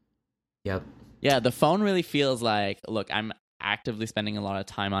 Yep. Yeah, the phone really feels like, look, I'm actively spending a lot of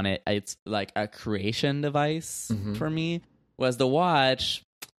time on it. It's like a creation device for me. Whereas the watch,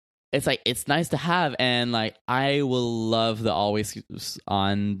 it's like, it's nice to have, and like I will love the always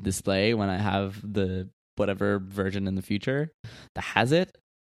on display when I have the whatever version in the future that has it.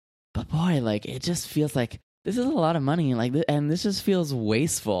 But boy, like it just feels like this is a lot of money, like, and this just feels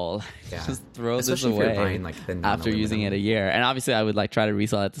wasteful. Yeah. Just throw Especially this away if you're buying, like, after using it a year. And obviously, I would like try to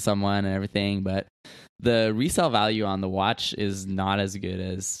resell it to someone and everything, but the resale value on the watch is not as good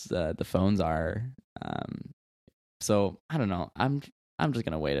as the phones are. So I don't know. I'm I'm just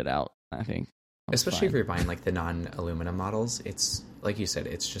gonna wait it out. I think, especially if you're buying like the non-aluminum models, it's like you said,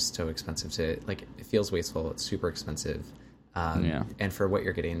 it's just so expensive to like. It feels wasteful. It's super expensive. And for what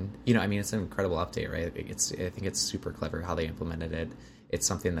you're getting, I mean, it's an incredible update, right? I think it's super clever how they implemented it. It's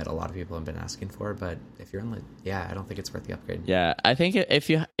something that a lot of people have been asking for, but if you're I don't think it's worth the upgrade. Yeah, I think if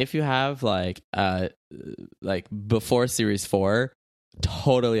you have like before Series 4,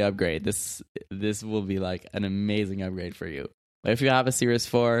 totally upgrade. This will be like an amazing upgrade for you. But if you have a Series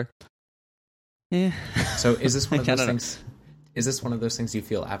 4, So is this one of those things? Is this one of those things you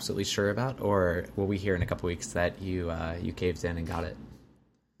feel absolutely sure about, or will we hear in a couple weeks that you caved in and got it?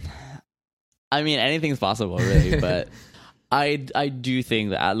 I mean, anything's possible, really, but I do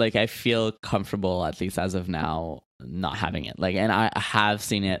think that I feel comfortable, at least as of now, not having it. Like, and I have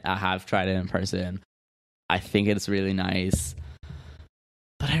seen it. I have tried it in person. I think it's really nice.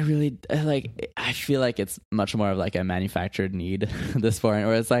 But I feel like it's much more of like a manufactured need at this point,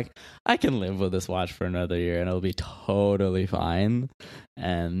 where it's like, I can live with this watch for another year and it'll be totally fine.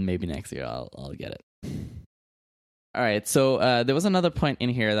 And maybe next year I'll get it. All right. So there was another point in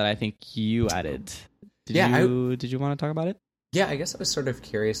here that I think you added. Did you want to talk about it? Yeah, I guess I was sort of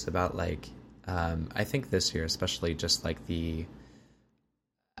curious about like, I think this year, especially just like I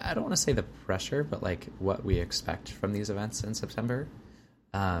don't want to say the pressure, but like what we expect from these events in September.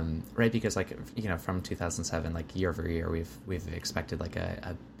 Right, because like from 2007, like year over year, we've expected like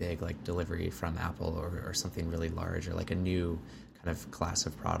a big like delivery from Apple or something really large, or like a new kind of class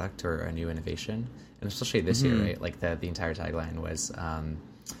of product or a new innovation. And especially this year, right, like the entire tagline was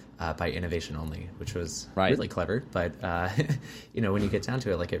by innovation only, which was really clever. But when you get down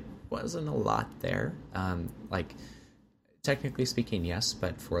to it, like it wasn't a lot there. Like technically speaking, yes,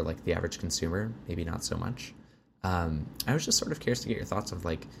 but for like the average consumer, maybe not so much. I was just sort of curious to get your thoughts of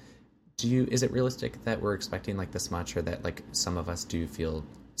like, is it realistic that we're expecting like this much, or that like some of us do feel,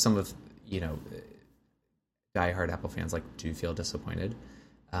 some of diehard Apple fans like do feel disappointed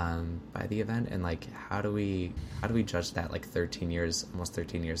by the event, and like how do we judge that like almost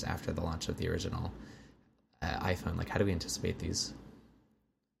 13 years after the launch of the original iPhone? Like, how do we anticipate these?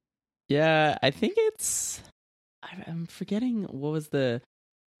 Yeah, I think I'm forgetting what was I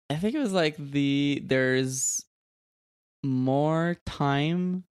think it was like there's more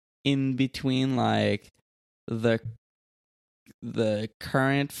time in between like the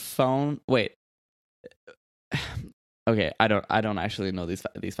current phone. Wait, okay, I don't actually know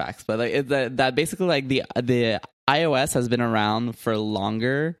these facts, but like that basically like the iOS has been around for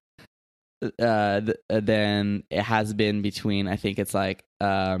longer than it has been between, I think it's like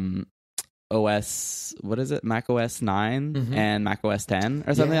OS, what is it, Mac OS 9 and Mac OS 10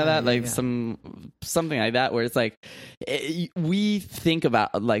 or something like that, like something like that, where it's like we think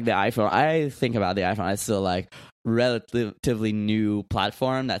about like the iPhone. I think about the iPhone as still like relatively new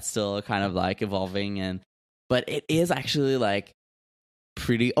platform that's still kind of like evolving, but it is actually like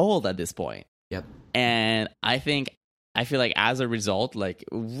pretty old at this point. Yep. And I feel like as a result, like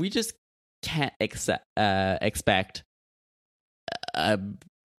we just can't expect a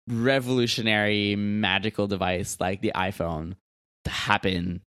revolutionary magical device like the iPhone to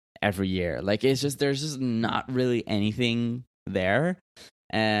happen every year. Like there's just not really anything there.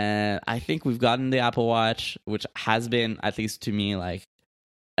 And I think we've gotten the Apple Watch, which has been, at least to me, like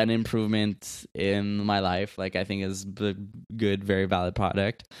an improvement in my life. Like I think is a good, very valid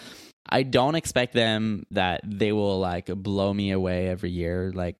product. I don't expect that they will like blow me away every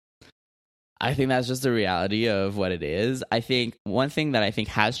year. Like I think that's just the reality of what it is. I think one thing that I think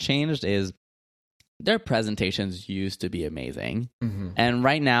has changed is their presentations used to be amazing. And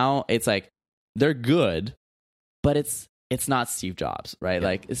right now it's like they're good, but it's not Steve Jobs, right? Yeah.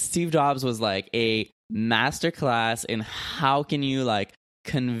 Like Steve Jobs was like a masterclass in how can you like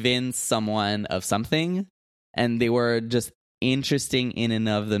convince someone of something, and they were just interesting in and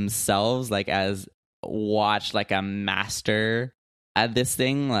of themselves, like as watch like a master at this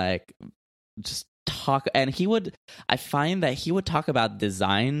thing, like just talk. And I find that he would talk about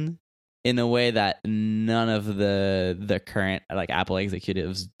design in a way that none of the current like Apple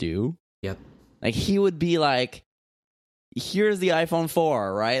executives do. Yep. Like he would be like, here's the iPhone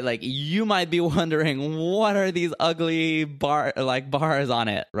 4, right? Like you might be wondering, what are these ugly bars on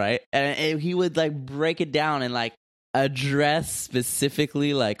it, right? And he would like break it down and like address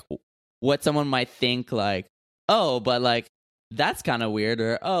specifically like what someone might think, like, oh, but like that's kind of weird,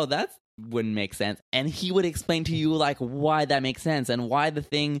 or oh, that wouldn't make sense. And he would explain to you like why that makes sense, and why the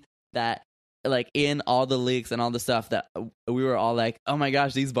thing that like in all the leaks and all the stuff that we were all like, oh my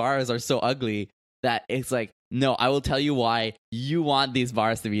gosh, these bars are so ugly, that it's like, no, I will tell you why you want these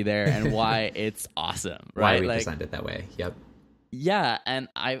bars to be there and why it's awesome, right? Why we like, designed it that way. Yep. Yeah, and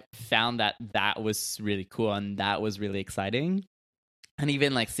I found that was really cool and that was really exciting. And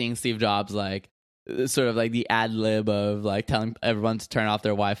even like seeing Steve Jobs like sort of like the ad lib of like telling everyone to turn off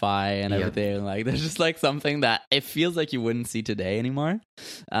their Wi-Fi and everything, like there's just like something that it feels like you wouldn't see today anymore.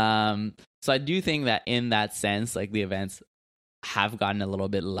 So I do think that in that sense, like the events have gotten a little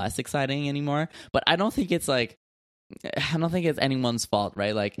bit less exciting anymore, but I don't think it's anyone's fault,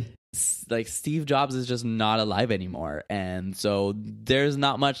 right? Like Steve Jobs is just not alive anymore, and so there's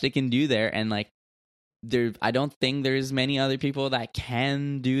not much they can do there. And like I don't think there's many other people that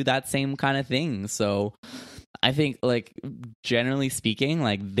can do that same kind of thing. So I think, like, generally speaking,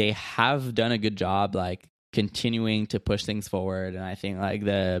 like they have done a good job, like continuing to push things forward. And I think like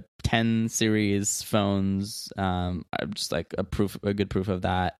the 10 series phones are just like a good proof of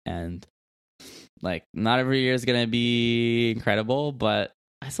that. And like not every year is gonna be incredible, but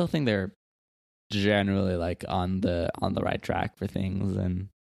I still think they're generally like on the right track for things and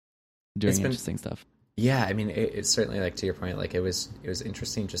doing interesting stuff. Yeah, I mean, it's certainly, like, to your point, like, it was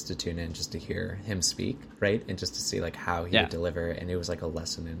interesting just to tune in, just to hear him speak, right? And just to see, like, how he would deliver, and it was, like, a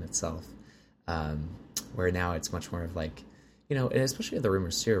lesson in itself. Where now it's much more of, like, you know, and especially the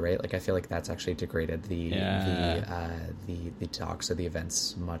rumors, too, right? Like, I feel like that's actually degraded the talks or the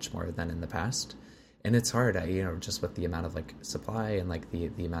events much more than in the past. And it's hard, you know, just with the amount of, like, supply and, like,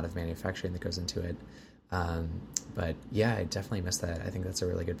 the amount of manufacturing that goes into it. But, yeah, I definitely miss that. I think that's a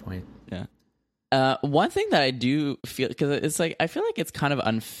really good point. Yeah. One thing that I do feel, because it's like I feel like it's kind of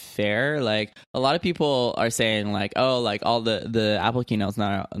unfair. Like a lot of people are saying, like, oh, like all the Apple keynotes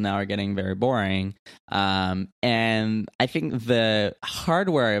now are getting very boring. And I think the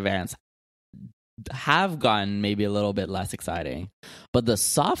hardware events have gotten maybe a little bit less exciting, but the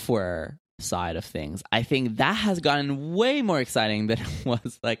software side of things, I think that has gotten way more exciting than it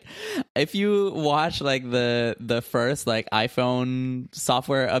was. Like if you watch like the first like iPhone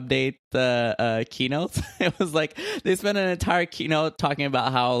software update keynotes, it was like they spent an entire keynote talking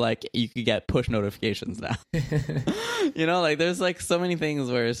about how like you could get push notifications now. You know, like there's like so many things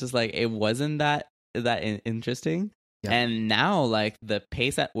where it's just like it wasn't that interesting. Yeah. And now, like, the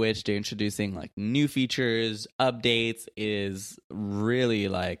pace at which they're introducing, like, new features, updates is really,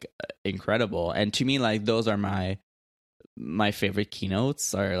 like, incredible. And to me, like, those are my favorite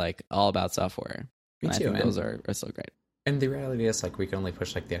keynotes are, like, all about software. Me too. I think those are so great. And the reality is, like, we can only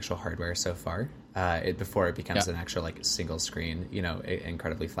push, like, the actual hardware so far before it becomes an actual, like, single screen, you know,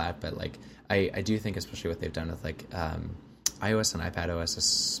 incredibly flat. But, like, I do think, especially what they've done with, like, iOS and iPadOS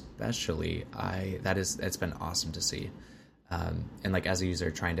especially, it's been awesome to see. And like as a user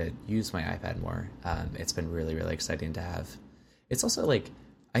trying to use my iPad more, it's been really, really exciting to have. It's also like,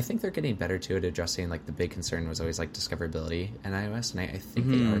 I think they're getting better too at addressing like the big concern was always like discoverability in iOS. And I think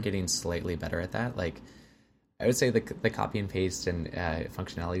they are getting slightly better at that. Like I would say the copy and paste and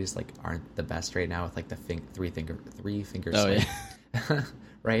functionalities like aren't the best right now with like the three finger swipe. Yeah.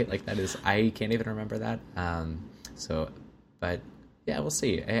 Right? Like that is, I can't even remember that. But yeah, we'll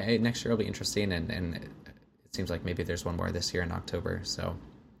see. Next year will be interesting, and it seems like maybe there's one more this year in October. So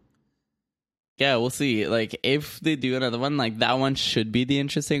yeah, we'll see. Like if they do another one, like that one should be the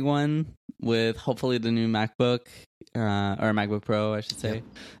interesting one with hopefully the new MacBook or MacBook Pro, I should say.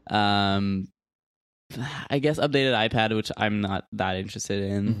 Yep. I guess updated iPad, which I'm not that interested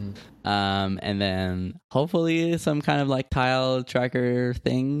in. Mm-hmm. And then hopefully some kind of like tile tracker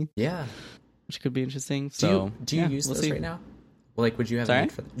thing. Yeah. Which could be interesting. Do you use those right now? Well, like, would you have a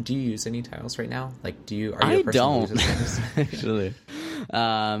need for do you use any tiles right now? Like, are you a person who uses those? Actually. So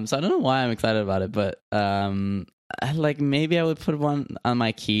I don't know why I'm excited about it, but like maybe I would put one on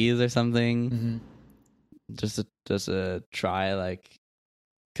my keys or something, just to try, like,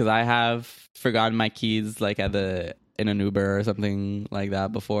 because I have forgotten my keys like in an Uber or something like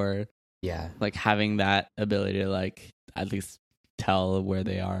that before. Yeah, like having that ability to like at least tell where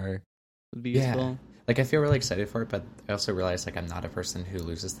they are would be useful. Like I feel really excited for it, but I also realize like I'm not a person who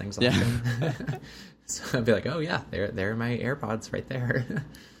loses things often. Yeah. So I'd be like, oh yeah, there are my AirPods right there.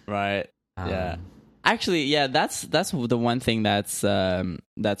 Right. Yeah. Actually, yeah, that's the one thing that's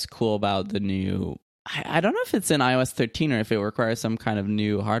cool about the new. I don't know if it's in iOS 13 or if it requires some kind of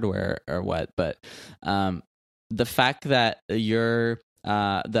new hardware or what, but the fact that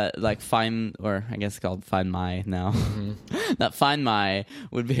that like Find, or I guess it's called Find My now, that Find My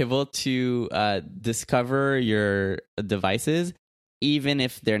would be able to discover your devices even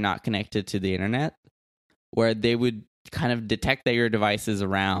if they're not connected to the internet, where they would kind of detect that your device is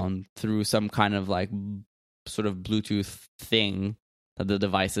around through some kind of like sort of Bluetooth thing that the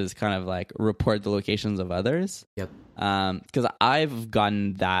devices kind of like report the locations of others. Yep. Because I've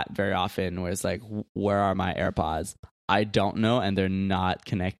gotten that very often where it's like, where are my AirPods? I don't know, and they're not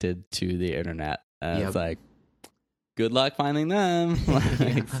connected to the internet. It's like, good luck finding them.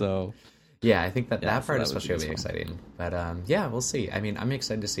 So. Yeah, I think that part that especially will be exciting. But yeah, we'll see. I mean, I'm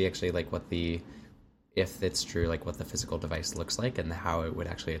excited to see actually like if it's true, like what the physical device looks like and how it would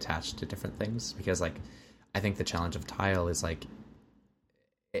actually attach to different things. Because like, I think the challenge of Tile is like,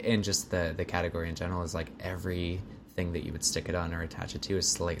 and just the category in general is like everything that you would stick it on or attach it to is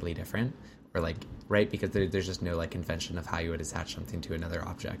slightly different, or like, right? Because there's just no like convention of how you would attach something to another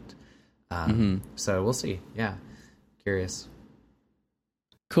object. So we'll see. Yeah, curious.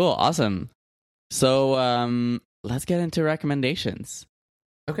 Cool, awesome. So let's get into recommendations.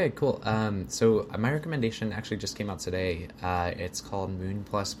 Okay, cool. So my recommendation actually just came out today. It's called Moon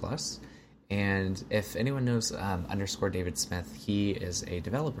Plus Plus, and if anyone knows _ David Smith, he is a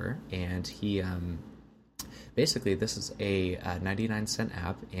developer, and he basically this is a 99-cent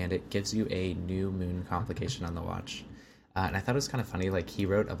app, and it gives you a new moon complication on the watch. And I thought it was kind of funny. Like he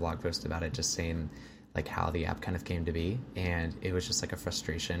wrote a blog post about it, just saying like how the app kind of came to be, and it was just like a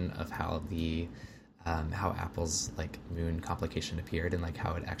frustration of how how Apple's like moon complication appeared, and like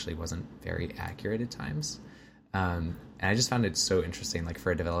how it actually wasn't very accurate at times. And I just found it so interesting, like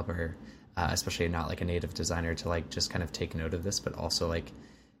for a developer, especially not like a native designer, to like just kind of take note of this, but also like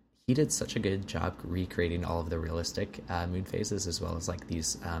he did such a good job recreating all of the realistic moon phases, as well as like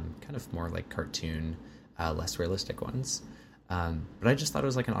these kind of more like cartoon, less realistic ones. But I just thought it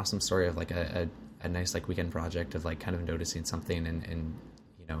was like an awesome story of like a nice like weekend project of like kind of noticing something and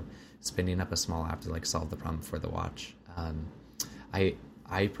you know, spinning up a small app to like solve the problem for the watch.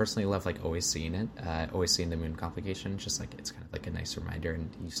 I personally love like always seeing the moon complication. Just like it's kind of like a nice reminder, and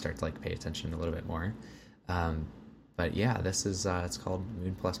you start to like pay attention a little bit more. But yeah, this is it's called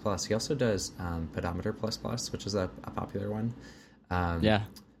Moon Plus Plus. He also does Pedometer Plus Plus, which is a popular one. Yeah.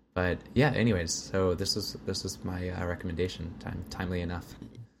 But yeah, anyways, so this is my recommendation. Timely enough.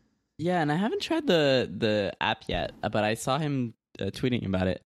 Yeah, and I haven't tried the app yet, but I saw him tweeting about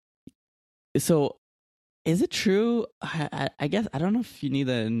it. So, is it true? I guess I don't know if you need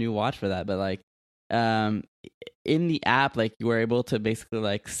a new watch for that, but like, in the app, like you were able to basically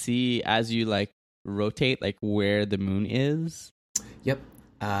like see as you like rotate like where the moon is. Yep.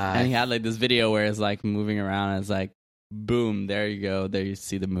 And he had like this video where it's like moving around, and it's like, boom, there you go, there you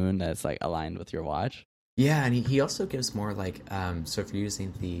see the moon that's like aligned with your watch. Yeah, and he also gives more like so if you're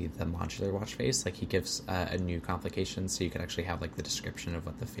using the modular watch face, like he gives a new complication, so you can actually have like the description of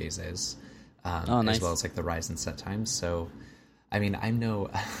what the phase is, nice. as well as like the rise and set times. So I mean, I'm no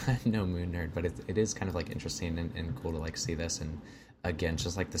moon nerd, but it is kind of like interesting and cool to like see this, and again,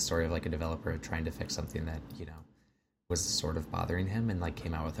 just like the story of like a developer trying to fix something that, you know, was sort of bothering him, and like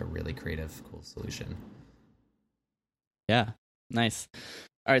came out with a really creative, cool solution. Yeah, nice.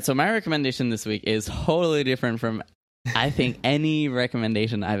 All right, so my recommendation this week is totally different from, I think, any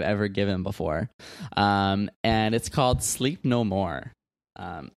recommendation I've ever given before. And it's called Sleep No More.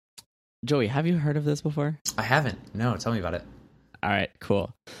 Joey, have you heard of this before? I haven't. No, tell me about it. All right,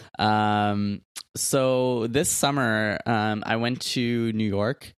 cool. So this summer, I went to New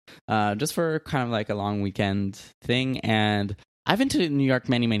York just for kind of like a long weekend thing, and I've been to New York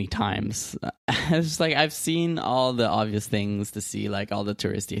many, many times. It's just like I've seen all the obvious things to see, like all the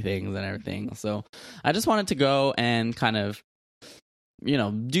touristy things and everything. So I just wanted to go and kind of, you know,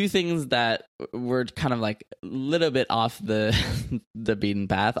 do things that were kind of like a little bit off the beaten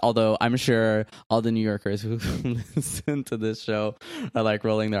path. Although I'm sure all the New Yorkers who listen to this show are like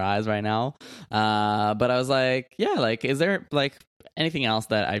rolling their eyes right now. But I was like, yeah, like, is there like anything else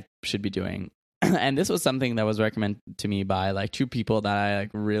that I should be doing? And this was something that was recommended to me by like two people that I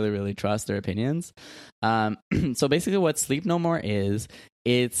like really, really trust their opinions. So basically what Sleep No More is,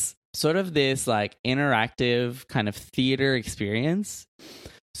 it's sort of this like interactive kind of theater experience.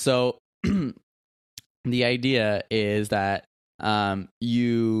 So the idea is that when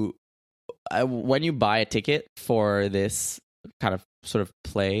you buy a ticket for this kind of sort of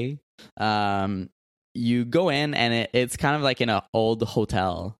play, you go in and it's kind of like in an old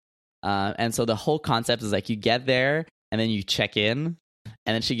hotel. And so the whole concept is like you get there and then you check in,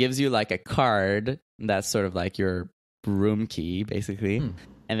 and then she gives you like a card that's sort of like your room key basically.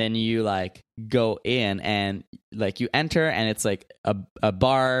 And then you like go in and like you enter, and it's like a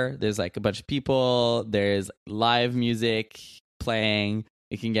bar. There's like a bunch of people. There's live music playing.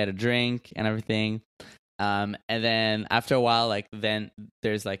 You can get a drink and everything. And then after a while, like then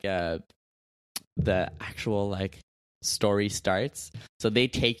there's like the actual like story starts. So they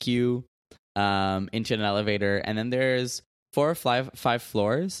take you into an elevator, and then there's 4 or 5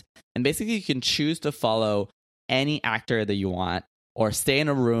 floors, and basically you can choose to follow any actor that you want or stay in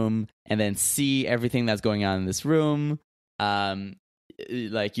a room and then see everything that's going on in this room.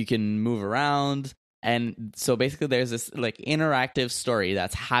 Like you can move around, and so basically there's this like interactive story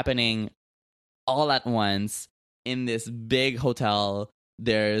that's happening all at once in this big hotel.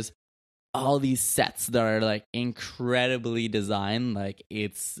 There's all these sets that are like incredibly designed. Like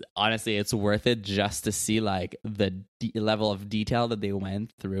it's honestly, it's worth it just to see like the level of detail that they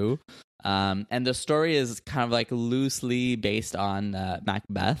went through. And the story is kind of like loosely based on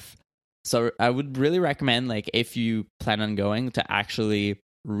Macbeth. So I would really recommend, like, if you plan on going, to actually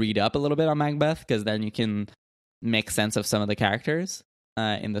read up a little bit on Macbeth, because then you can make sense of some of the characters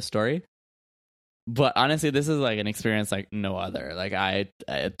in the story. But honestly, this is like an experience like no other. Like I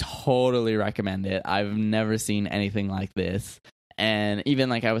totally recommend it. I've never seen anything like this. And even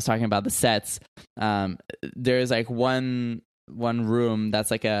like I was talking about the sets, there's like one room that's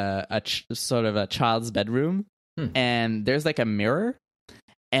like a sort of a child's bedroom, and there's like a mirror,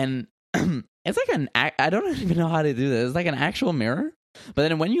 and it's like I don't even know how to do this. It's like an actual mirror, but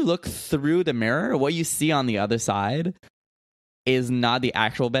then when you look through the mirror, what you see on the other side is not the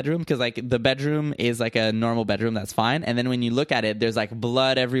actual bedroom, because like the bedroom is like a normal bedroom, that's fine, and then when you look at it, there's like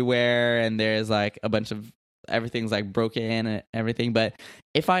blood everywhere, and there's like a bunch of everything's like broken and everything. But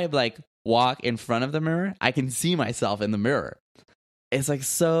if I like walk in front of the mirror, I can see myself in the mirror. It's like,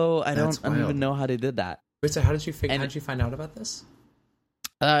 so I don't even know how they did that. Wait, so how did you find out about this?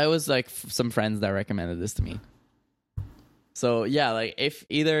 It was like some friends that recommended this to me. So yeah, like if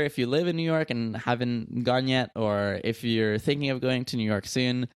you live in New York and haven't gone yet, or if you're thinking of going to New York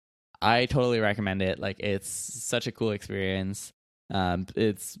soon, I totally recommend it. Like it's such a cool experience.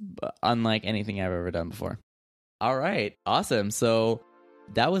 It's unlike anything I've ever done before. All right, awesome. So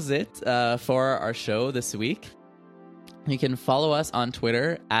that was it for our show this week. You can follow us on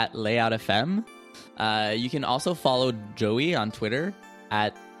Twitter at LayoutFM. You can also follow Joey on Twitter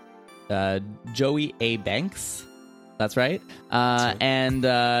at Joey A. Banks. That's right. And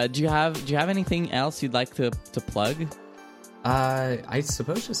do you have anything else you'd like to plug? I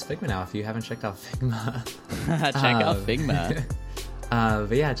suppose just Figma now, if you haven't checked out Figma. Check out Figma.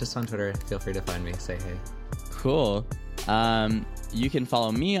 But yeah, just on Twitter, feel free to find me, say hey. Cool. You can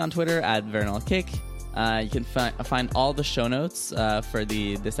follow me on Twitter at VernalKick. You can find all the show notes for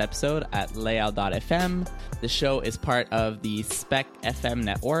this episode at layout.fm. The show is part of the Spec FM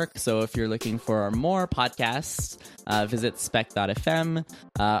network, so if you're looking for more podcasts, visit spec.fm.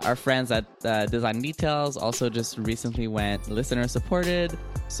 Our friends at Design Details also just recently went listener supported,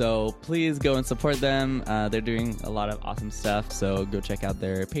 so please go and support them. They're doing a lot of awesome stuff, so go check out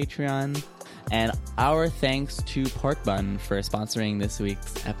their Patreon. And our thanks to Pork Bun for sponsoring this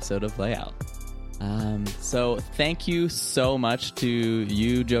week's episode of Layout. So thank you so much to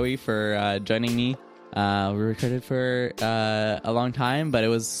you, Joey, for joining me. We recorded for a long time, but it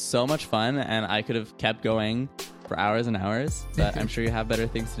was so much fun, and I could have kept going for hours and hours, but I'm sure you have better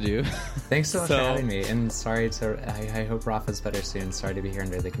things to do. Thanks so much for having me, and I hope Rafa's better soon. Sorry to be here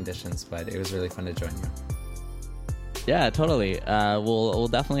under the conditions, but it was really fun to join you. Yeah, totally. We'll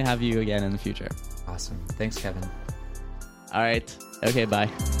definitely have you again in the future. Awesome. Thanks, Kevin. All right. Okay, bye.